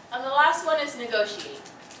 And the last one is negotiate,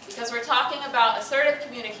 because we're talking about assertive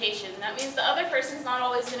communication. That means the other person's not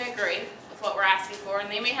always going to agree with what we're asking for,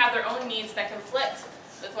 and they may have their own needs that conflict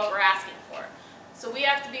with what we're asking for. So we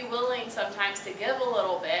have to be willing sometimes to give a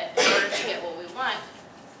little bit in order to get what we want.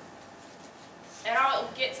 And I'll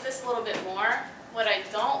get to this a little bit more. What I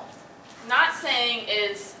don't not saying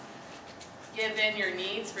is give in your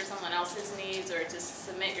needs for someone else's needs or to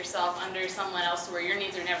submit yourself under someone else where your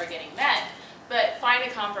needs are never getting met, but find a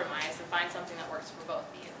compromise and find something that works for both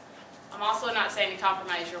of you. I'm also not saying to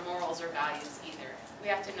compromise your morals or values either. We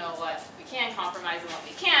have to know what we can compromise and what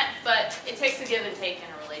we can't, but it takes a give and take in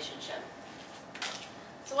a relationship.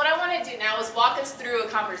 So what I want to do now is walk us through a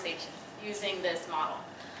conversation using this model.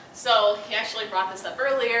 So he actually brought this up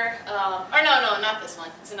earlier, or no, not this one.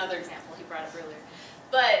 It's another example he brought up earlier.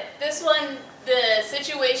 But this one, the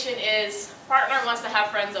situation is partner wants to have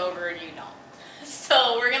friends over and you don't.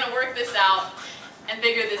 So we're going to work this out and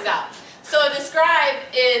figure this out. So a describe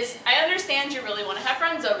is, I understand you really want to have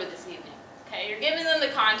friends over this evening. Okay, you're giving them the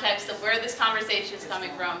context of where this conversation is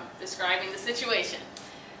coming from, describing the situation.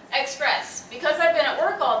 Express, because I've been at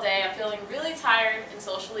work all day, I'm feeling really tired and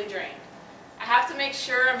socially drained. I have to make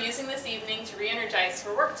sure I'm using this evening to re-energize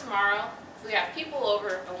for work tomorrow. If we have people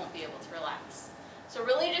over, I won't be able to relax. So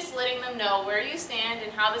really just letting them know where you stand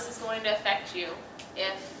and how this is going to affect you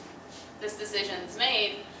if this decision is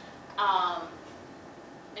made,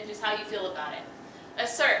 and just how you feel about it.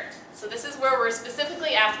 Assert. So this is where we're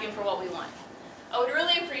specifically asking for what we want. I would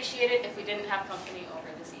really appreciate it if we didn't have company over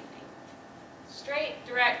this evening. Straight,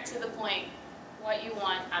 direct, to the point, what you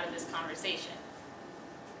want out of this conversation.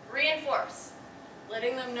 Reinforce.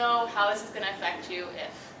 Letting them know how this is going to affect you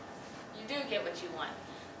if you do get what you want.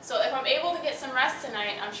 So if I'm able to get some rest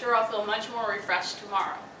tonight, I'm sure I'll feel much more refreshed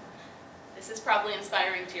tomorrow. This is probably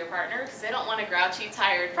inspiring to your partner because they don't want a grouchy,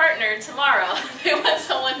 tired partner tomorrow. They want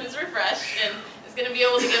someone who's refreshed and is going to be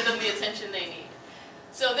able to give them the attention they need.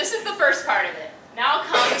 So this is the first part of it. Now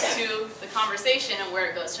comes to the conversation and where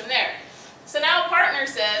it goes from there. So now partner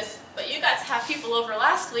says, but you got to have people over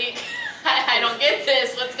last week. I don't get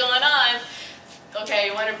this. What's going on? Okay,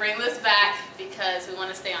 you want to bring this back because we want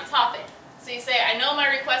to stay on topic. So you say, I know my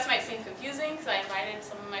request might seem confusing because I invited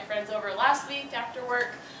some of my friends over last week after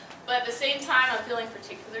work, but at the same time I'm feeling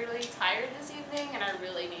particularly tired this evening and I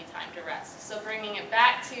really need time to rest. So bringing it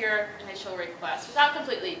back to your initial request without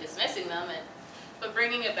completely dismissing them, but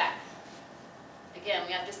bringing it back. Again,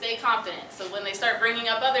 we have to stay confident. So when they start bringing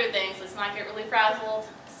up other things, let's not get really frazzled.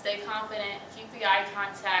 Stay confident, keep the eye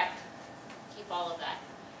contact, keep all of that.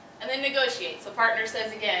 And then negotiate. So partner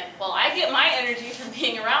says again, well, I get my energy from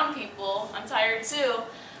being around people. I'm tired too.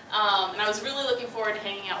 And I was really looking forward to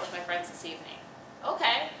hanging out with my friends this evening.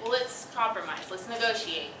 Okay, well, let's compromise. Let's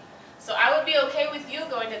negotiate. So I would be okay with you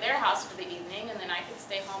going to their house for the evening, and then I could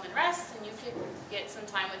stay home and rest, and you could get some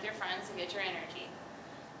time with your friends and get your energy.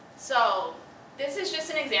 So this is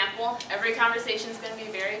just an example. Every conversation is going to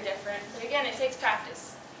be very different. But again, it takes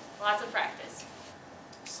practice. Lots of practice.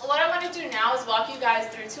 So what I want to do now is walk you guys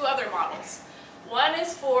through two other models. One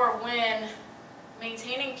is for when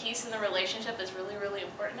maintaining peace in the relationship is really, really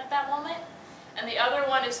important at that moment. And the other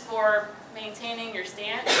one is for maintaining your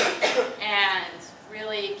stance and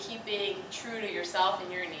really keeping true to yourself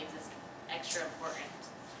and your needs is extra important.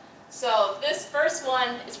 So this first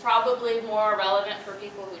one is probably more relevant for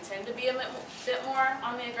people who tend to be a bit more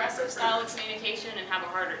on the aggressive style of communication and have a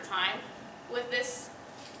harder time with this,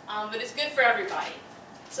 but it's good for everybody.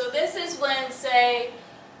 So this is when, say,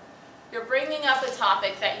 you're bringing up a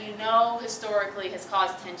topic that you know historically has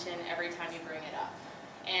caused tension every time you bring it up.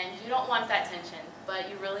 And you don't want that tension, but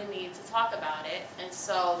you really need to talk about it. And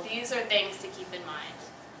so these are things to keep in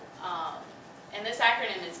mind. And this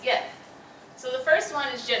acronym is GIF. So the first one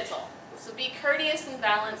is gentle. So be courteous and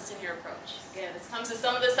balanced in your approach. Again, this comes to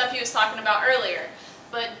some of the stuff he was talking about earlier.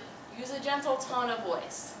 But use a gentle tone of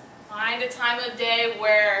voice. Find a time of day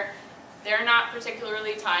where they're not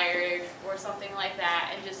particularly tired or something like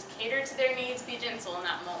that, and just cater to their needs, be gentle in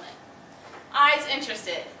that moment. Eyes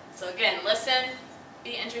interested. So again, listen,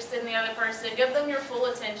 be interested in the other person, give them your full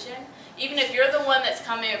attention. Even if you're the one that's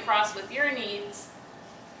coming across with your needs,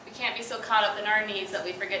 we can't be so caught up in our needs that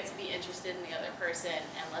we forget to be interested in the other person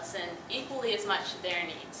and listen equally as much to their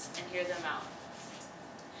needs and hear them out.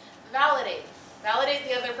 Validate. Validate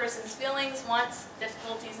the other person's feelings, wants,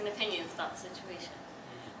 difficulties, and opinions about the situation.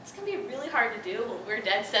 This can be really hard to do when we're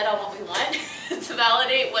dead set on what we want, to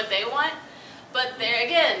validate what they want. But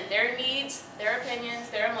again, their needs, their opinions,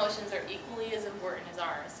 their emotions are equally as important as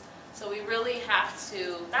ours. So we really have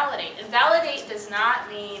to validate. And validate does not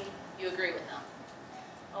mean you agree with them.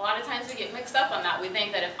 A lot of times we get mixed up on that. We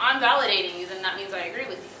think that if I'm validating you, then that means I agree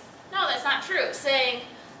with you. No, that's not true. Saying,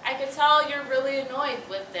 I could tell you're really annoyed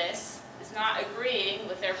with this is not agreeing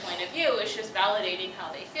with their point of view. It's just validating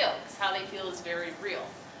how they feel, because how they feel is very real.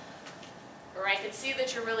 Or I could see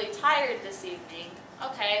that you're really tired this evening.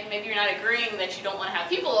 Okay, maybe you're not agreeing that you don't want to have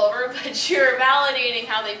people over, but you're validating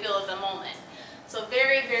how they feel at the moment. So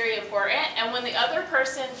very, very important. And when the other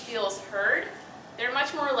person feels heard, they're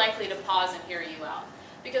much more likely to pause and hear you out.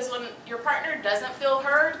 Because when your partner doesn't feel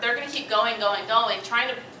heard, they're going to keep going, trying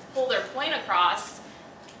to pull their point across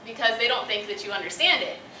because they don't think that you understand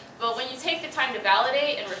it. But when you take the time to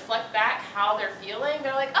validate and reflect back how they're feeling,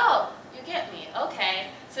 they're like, oh, you get me, okay.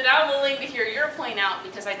 So now I'm willing to hear your point out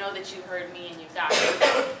because I know that you heard me and you got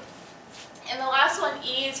it. And the last one,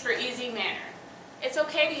 E, is for easy manner. It's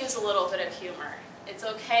okay to use a little bit of humor. It's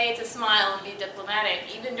okay to smile and be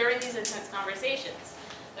diplomatic, even during these intense conversations.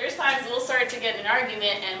 There's times we'll start to get in an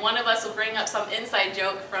argument and one of us will bring up some inside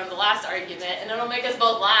joke from the last argument and it'll make us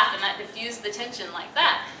both laugh and that diffuse the tension like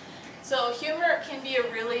that. So humor can be a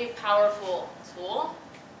really powerful tool.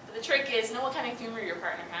 But the trick is, know what kind of humor your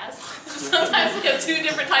partner has. Sometimes we have two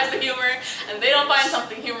different types of humor and they don't find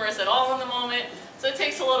something humorous at all in the moment. So it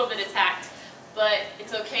takes a little bit of tact, but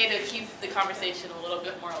it's okay to keep the conversation a little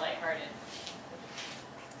bit more lighthearted.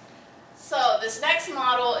 So this next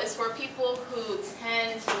model is for people who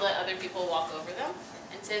tend to let other people walk over them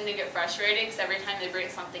and tend to get frustrated because every time they bring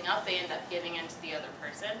something up, they end up giving in to the other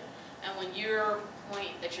person. And when your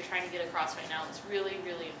point that you're trying to get across right now is really,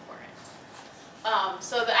 really important.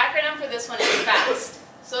 So the acronym for this one is FAST.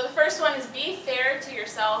 So the first one is be fair to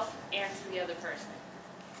yourself and to the other person.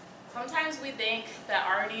 Sometimes we think that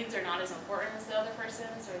our needs are not as important as the other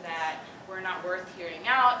person's, or that we're not worth hearing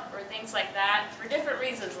out, or things like that. For different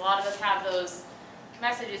reasons, a lot of us have those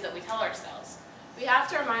messages that we tell ourselves. We have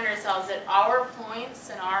to remind ourselves that our points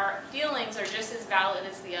and our feelings are just as valid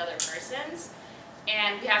as the other person's,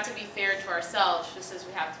 and we have to be fair to ourselves just as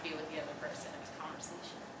we have to be with the other person in this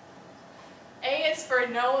conversation. A is for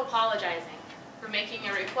no apologizing, for making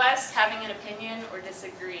a request, having an opinion, or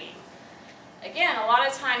disagreeing. Again, a lot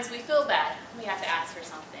of times we feel bad when we have to ask for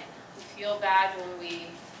something. We feel bad when we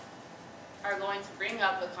are going to bring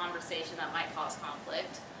up a conversation that might cause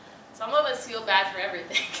conflict. Some of us feel bad for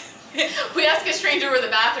everything. We ask a stranger where the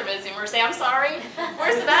bathroom is and we're saying, I'm sorry,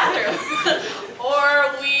 where's the bathroom?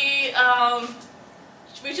 Or we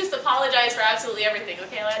just apologize for absolutely everything.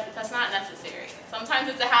 Okay, that's not necessary. Sometimes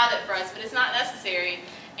it's a habit for us, but it's not necessary.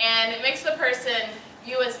 And it makes the person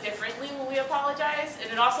view us differently when we apologize,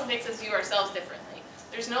 and it also makes us view ourselves differently.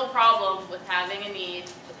 There's no problem with having a need,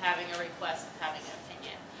 with having a request, with having an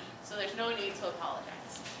opinion. So there's no need to apologize.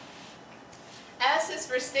 S is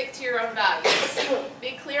for stick to your own values.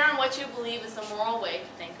 Be clear on what you believe is the moral way to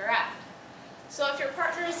think or act. So if your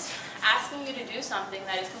partner is asking you to do something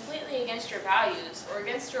that is completely against your values or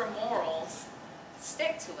against your morals,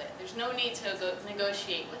 stick to it. There's no need to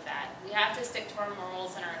negotiate with that. We have to stick to our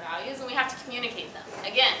morals and our values, and we have to communicate them.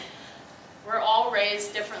 Again, we're all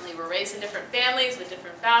raised differently. We're raised in different families with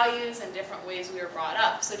different values and different ways we were brought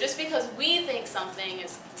up. So just because we think something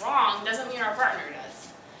is wrong doesn't mean our partner does.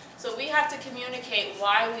 So we have to communicate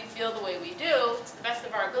why we feel the way we do to the best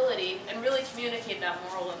of our ability and really communicate that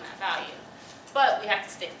moral and that value. But we have to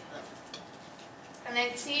stick to them. And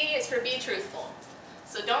then T is for be truthful.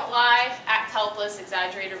 So don't lie, act helpless,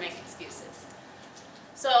 exaggerate, or make excuses.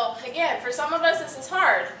 So again, for some of us this is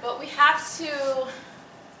hard, but we have to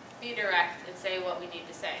be direct and say what we need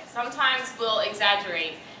to say. Sometimes we'll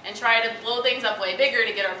exaggerate and try to blow things up way bigger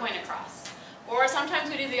to get our point across. Or sometimes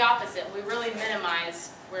we do the opposite. We really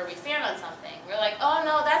minimize where we stand on something. We're like, oh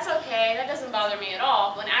no, that's okay, that doesn't bother me at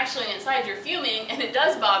all, when actually inside you're fuming and it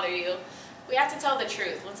does bother you. We have to tell the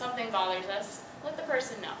truth. When something bothers us, let the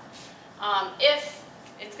person know. If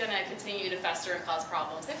it's going to continue to fester and cause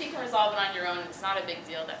problems. If you can resolve it on your own, it's not a big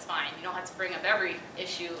deal, that's fine. You don't have to bring up every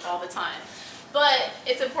issue all the time. But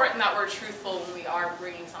it's important that we're truthful when we are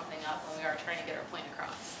bringing something up, when we are trying to get our point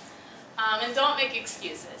across. And don't make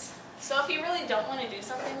excuses. So if you really don't want to do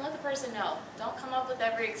something, let the person know. Don't come up with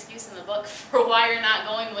every excuse in the book for why you're not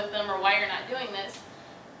going with them or why you're not doing this.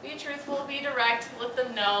 Be truthful, be direct, let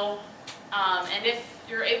them know. And if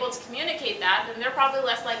you're able to communicate that, then they're probably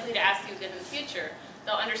less likely to ask you again in the future.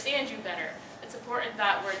 They'll understand you better. It's important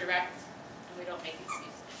that we're direct and we don't make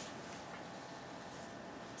excuses.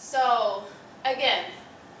 So, again,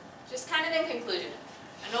 just kind of in conclusion,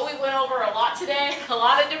 I know we went over a lot today, a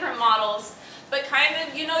lot of different models, but kind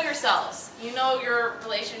of, you know yourselves. You know your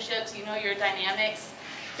relationships, you know your dynamics.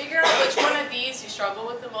 Figure out which one of these you struggle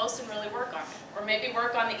with the most and really work on it. Or maybe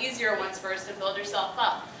work on the easier ones first and build yourself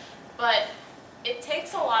up. But it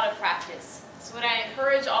takes a lot of practice. So what I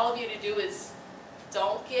encourage all of you to do is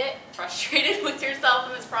don't get frustrated with yourself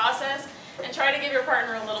in this process, and try to give your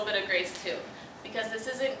partner a little bit of grace too, because this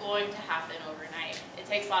isn't going to happen overnight. It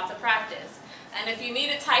takes lots of practice. And if you need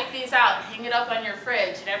to type these out, hang it up on your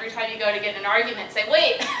fridge, and every time you go to get in an argument, say,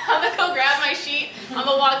 wait, I'm going to go grab my sheet, I'm going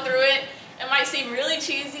to walk through it. It might seem really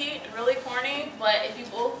cheesy and really corny, but if you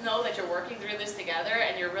both know that you're working through this together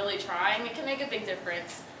and you're really trying, it can make a big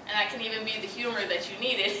difference. And that can even be the humor that you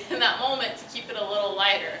needed in that moment to keep it a little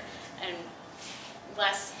lighter and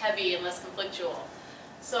less heavy and less conflictual.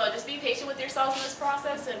 So just be patient with yourselves in this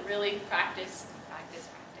process and really practice, practice,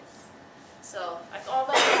 practice. So that's all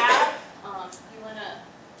that I have. You want to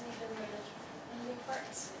make the ending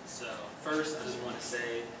parts? So first, I just want to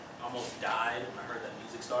say, I almost died when I heard that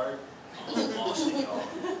music start. I almost lost it, y'all.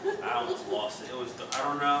 I almost lost it. It was, I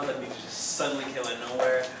don't know, that music just suddenly came out of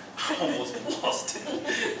nowhere. I almost lost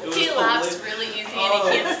it. He laughs really easy and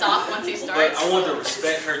he can't stop once he starts. But I want to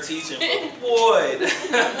respect her teaching, but boy.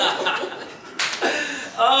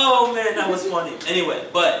 Oh man, that was funny. Anyway,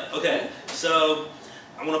 but, okay, so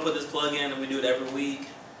I want to put this plug in and we do it every week.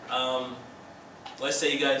 Let's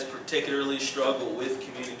say you guys particularly struggle with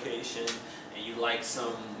communication and you like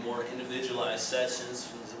some more individualized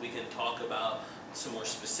sessions so we can talk about some more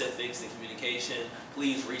specifics in communication.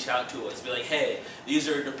 Please reach out to us. Be like, hey, these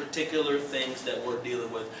are the particular things that we're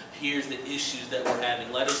dealing with. Here's the issues that we're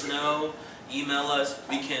having. Let us know. Email us.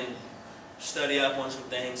 We can study up on some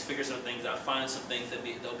things, figure some things out, find some things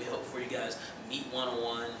that'll be helpful for you guys. Meet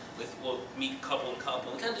one-on-one. We'll meet couple and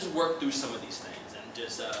kind of just work through some of these things. And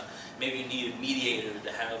just maybe you need a mediator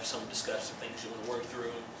to have some discussion, things you want to work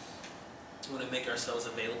through. We want to make ourselves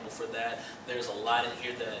available for that. There's a lot in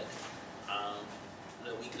here that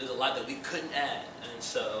there's a lot that we couldn't add, and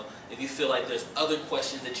so if you feel like there's other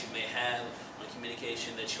questions that you may have on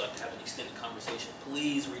communication that you'd like to have an extended conversation,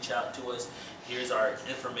 please reach out to us. Here's our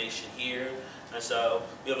information here, and so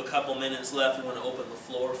we have a couple minutes left. We want to open the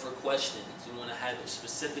floor for questions. We want to have it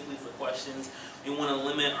specifically for questions. We want to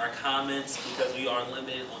limit our comments because we are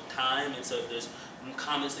limited on time, and so if there's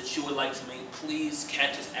comments that you would like to make, please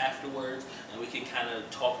catch us afterwards and we can kind of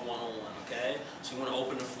talk one-on-one, okay? So we want to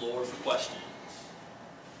open the floor for questions.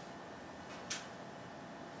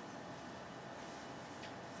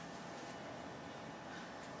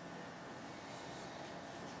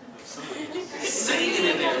 Singing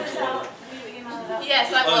in there.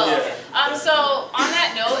 Yes, I will. Oh, yeah. So on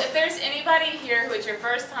that note, if there's anybody here who it's your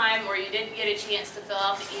first time or you didn't get a chance to fill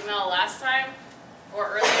out the email last time or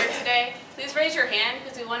earlier today, please raise your hand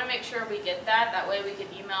because we want to make sure we get that. That way we can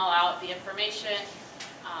email out the information.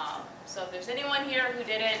 So if there's anyone here who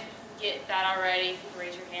didn't get that already,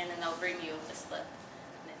 raise your hand and they'll bring you a slip.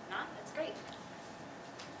 And if not, that's great.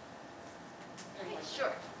 Okay,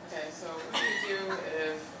 sure. Okay, so what do you do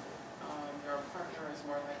if your partner is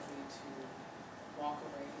more likely to walk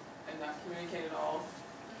away and not communicate at all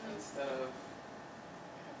instead of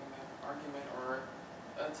having an argument or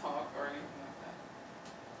a talk or anything like that?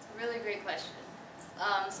 It's a really great question.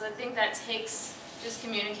 So I think that takes just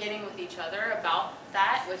communicating with each other about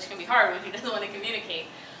that, which can be hard when he doesn't want to communicate.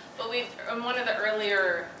 But in one of the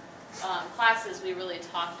earlier classes, we really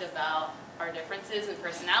talked about our differences in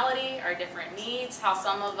personality, our different needs, how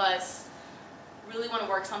some of us really want to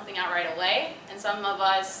work something out right away, and some of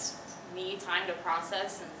us need time to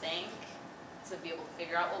process and think to be able to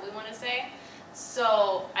figure out what we want to say.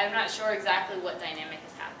 So I'm not sure exactly what dynamic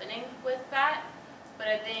is happening with that, but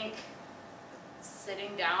I think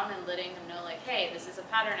sitting down and letting them know, like, hey, this is a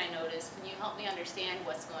pattern I noticed. Can you help me understand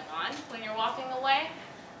what's going on when you're walking away?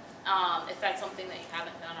 If that's something that you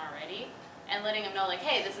haven't done already. And letting them know, like,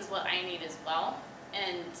 hey, this is what I need as well.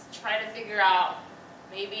 And try to figure out,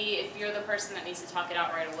 maybe if you're the person that needs to talk it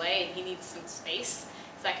out right away and he needs some space,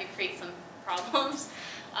 because that could create some problems,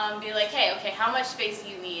 be like, hey, okay, how much space do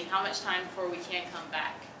you need? How much time before we can come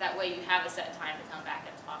back? That way you have a set time to come back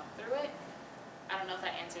and talk through it. I don't know if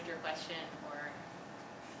that answered your question or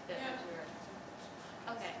if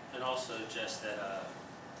Yeah. Okay. And also just that,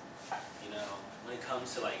 when it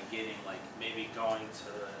comes to like getting, like maybe going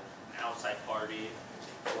to an outside party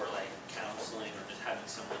or like counseling or just having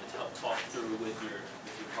someone to help talk through with your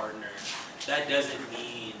partner, that doesn't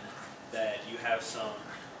mean that you have some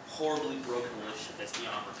horribly broken relationship that's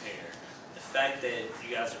beyond repair. The fact that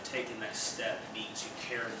you guys are taking that step means you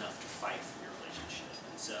care enough to fight for your relationship.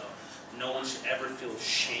 And so no one should ever feel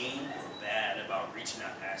shame or bad about reaching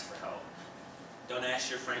out to ask for help. Don't ask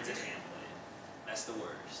your friends and family. That's the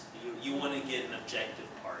worst. You want to get an objective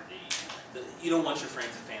party. You don't want your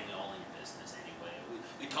friends and family all in your business anyway.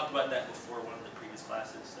 We talked about that before one of the previous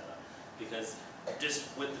classes because just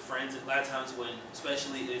with the friends, a lot of times when,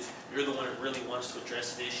 especially if you're the one that really wants to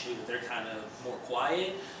address an issue, they're kind of more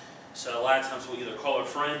quiet. So a lot of times we'll either call a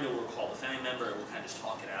friend or we'll call a family member and we'll kind of just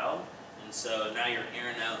talk it out. And so now you're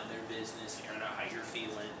airing out their business, airing out how you're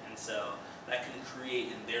feeling, and so that can create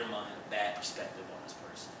in their mind a bad perspective on this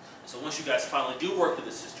person. So once you guys finally do work through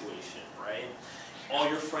the situation, right, all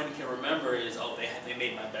your friend can remember is, oh, they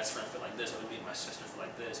made my best friend feel like this, or they made my sister feel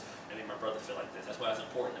like this, or they made my brother feel like this. That's why it's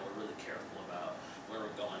important that we're really careful about where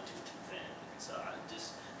we're going to then. So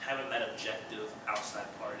just having that objective outside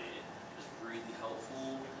party is really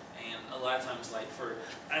helpful. And a lot of times, like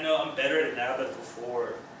I know I'm better at it now, but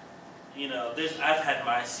before, I've had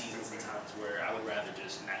my seasons and times where I would rather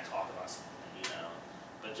just not talk about something,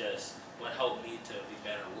 but just what helped me to be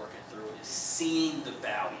better at working through it is seeing the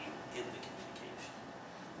value in the communication,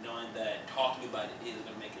 knowing that talking about it is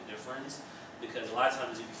going to make a difference. Because a lot of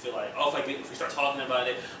times if you feel like, oh, if we start talking about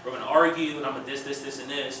it, we're going to argue, and I'm going to this, and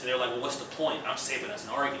this, and they're like, well, what's the point? I'm saving us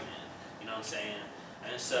an argument. You know what I'm saying?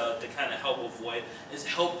 And so to kind of help avoid, is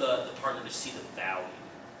help the partner to see the value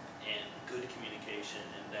in good communication,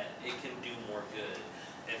 and that it can do more good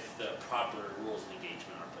if the proper rules of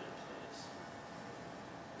engagement are put in place.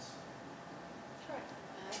 Sure.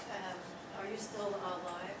 Are you still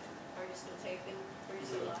live? Are you still taping? Are you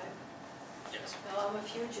still live? Yes. No, I'm a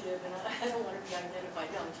fugitive and I don't want to be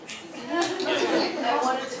identified. No, I'm just teasing. I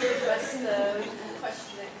wanted to address the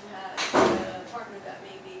question that you had, the partner that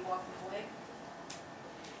may be walking away.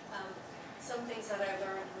 Some things that I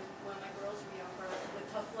learned when my girls were younger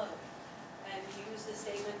with tough love. And you used the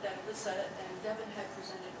statement that Alyssa and Devin had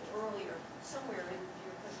presented earlier, somewhere in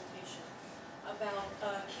your presentation, about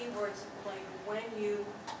keywords like when you,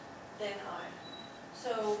 then I.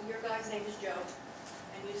 So your guy's name is Joe.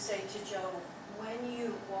 And you say to Joe, when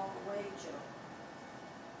you walk away, Joe,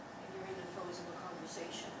 and you're in the throes of a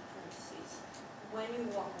conversation, parentheses, when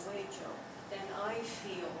you walk away, Joe, then I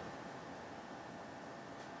feel,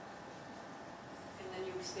 and then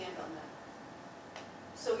you expand on that.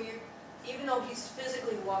 So even though he's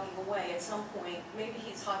physically walking away at some point, maybe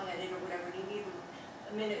he's hot-headed or whatever, and you need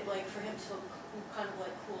a minute like for him to kind of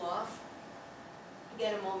like cool off,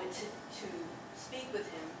 get a moment to speak with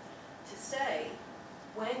him, to say,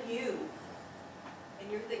 when you,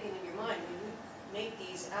 and you're thinking in your mind, when you make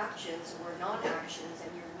these actions or non-actions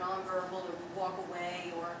and you're nonverbal or you walk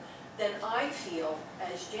away, or then I feel,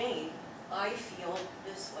 as Jane, I feel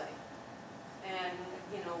this way. And,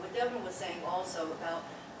 what Devin was saying also about,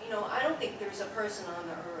 I don't think there's a person on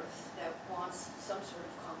the earth that wants some sort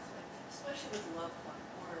of conflict, especially with a loved one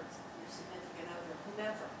or your significant other,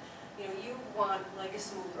 whomever. You want like a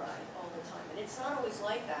smooth ride all the time, and it's not always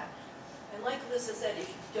like that. And like Alyssa said, if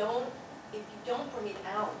you don't bring it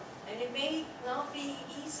out, and it may not be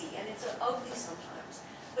easy, and it's ugly sometimes,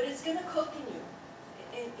 but it's going to cook in you.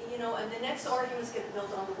 And the next argument's going to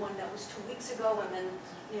build on the one that was 2 weeks ago, and then,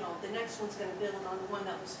 the next one's going to build on the one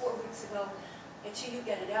that was 4 weeks ago, until you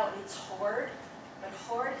get it out. And it's hard, but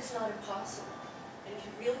hard is not impossible. And if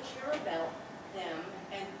you really care about them,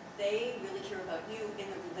 and they really care about you in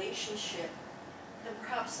the relationship, then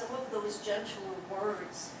perhaps some of those gentler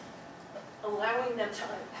words, allowing them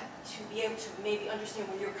to be able to maybe understand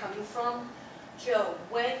where you're coming from. Joe,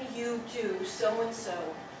 when you do so-and-so,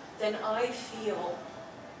 then I feel,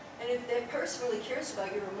 and if that person really cares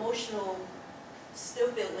about your emotional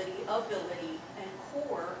stability, ability, and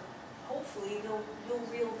core, hopefully you'll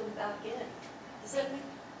reel them back in. Does that make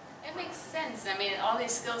It makes sense. I mean, all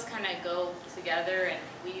these skills kind of go together and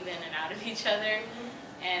weave in and out of each other.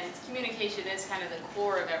 And communication is kind of the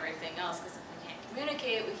core of everything else, because if we can't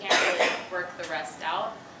communicate, we can't really work the rest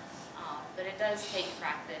out. But it does take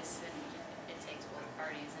practice, and it takes both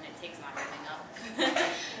parties, and it takes not giving up.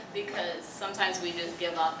 Because sometimes we just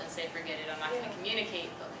give up and say, forget it, I'm not going to communicate,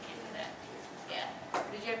 but we can't do that. Yeah.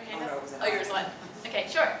 Did you have your hand up? Oh, yours what? Okay,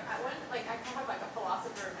 sure. I have like a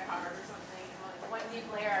philosopher in my heart or something, and like one deep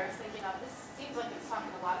layer I was thinking of, this seems like it's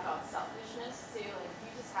talking a lot about selfishness too, like you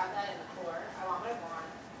just have that in the core, I want what I want,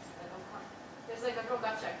 there's like a real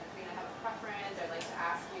gut check between I have a preference, I'd like to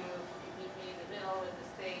ask you, can you meet me in the middle with this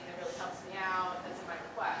thing that really helps me out, that's in my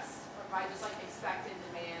request, or if I just like expect and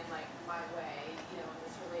demand like my way, in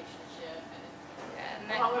this relationship, and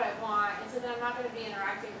I want what I want, and so then I'm not going to be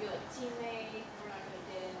interacting with you like a teammate, we're not going to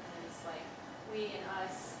get into this like we and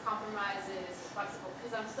us compromises, flexible,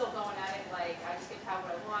 because I'm still going at it like I just get to have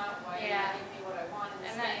what I want, why are you not giving me what I want in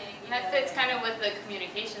this thing? And that fits kind of with the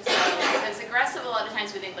communication style, because aggressive, a lot of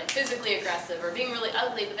times we think like physically aggressive or being really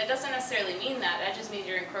ugly, but that doesn't necessarily mean that. That just means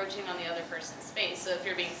you're encroaching on the other person's space. So if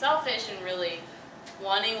you're being selfish and really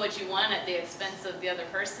wanting what you want at the expense of the other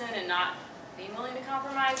person and not being willing to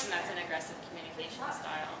compromise, and that's an aggressive communication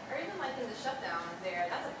style. Or even like in the shutdown there,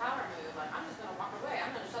 that's a power move. Like I'm just going to walk away. I'm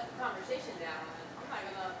going to shut the conversation down. And I'm not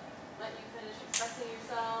going to let you finish expressing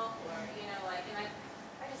yourself, or and I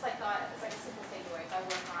just thought it's like a simple takeaway. If I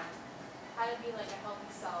work on how to be like a healthy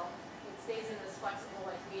self, it stays in this flexible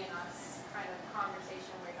like we and us kind of conversation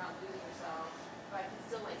where you're not losing yourself, but I can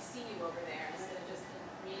still like see you over there instead of just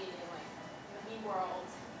meeting in like the world,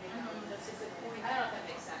 you know, that's just a point. I don't know if that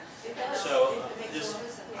makes sense. It does. So, It makes just- a lot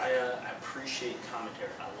of sense. I appreciate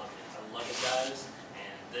commentary. I love it. I love it, guys.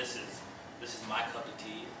 And this is my cup of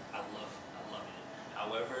tea. I love it.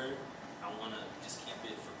 However, I want to just keep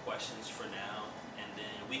it for questions for now, and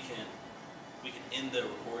then we can end the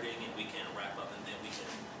recording and we can wrap up, and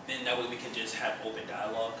then that way we can just have open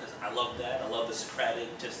dialogue, because I love that. I love the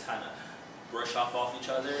Socratic just kind of brush off each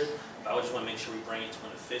other. But I just want to make sure we bring it to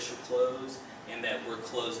an official close and that we're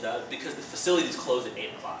closed out, because the facility's closed at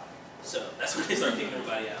 8 o'clock. So that's when they start kicking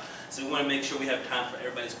everybody out. So we want to make sure we have time for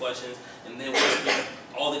everybody's questions, and then once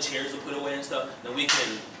all the chairs are put away and stuff, then we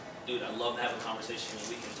can, dude, I love to have a conversation, and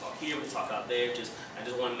we can talk here, we can talk out there. I just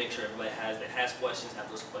want to make sure everybody has questions, have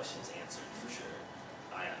those questions answered for sure.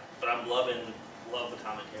 But I'm love the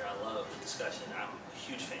commentary, I love the discussion. I'm a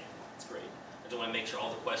huge fan. It's great. I just want to make sure all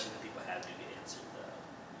the questions that people have do get answered.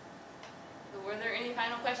 Were there any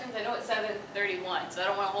final questions? I know it's 7:31, so I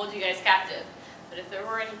don't want to hold you guys captive. But if there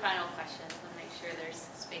were any final questions, we'll make sure there's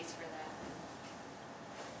space for that.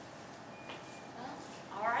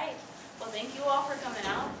 Well, all right. Well, thank you all for coming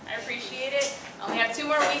out. I appreciate it. We have 2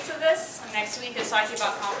 more weeks of this. Next week is talking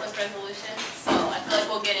about conflict resolution. So I feel like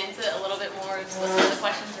we'll get into it a little bit more of what some of the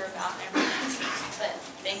questions are about and everything. But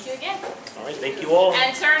thank you again. All right, thank you all.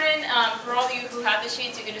 And turn in, for all of you who have the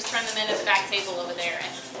sheets, you can just turn them in at the back table over there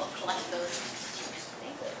and we'll collect those.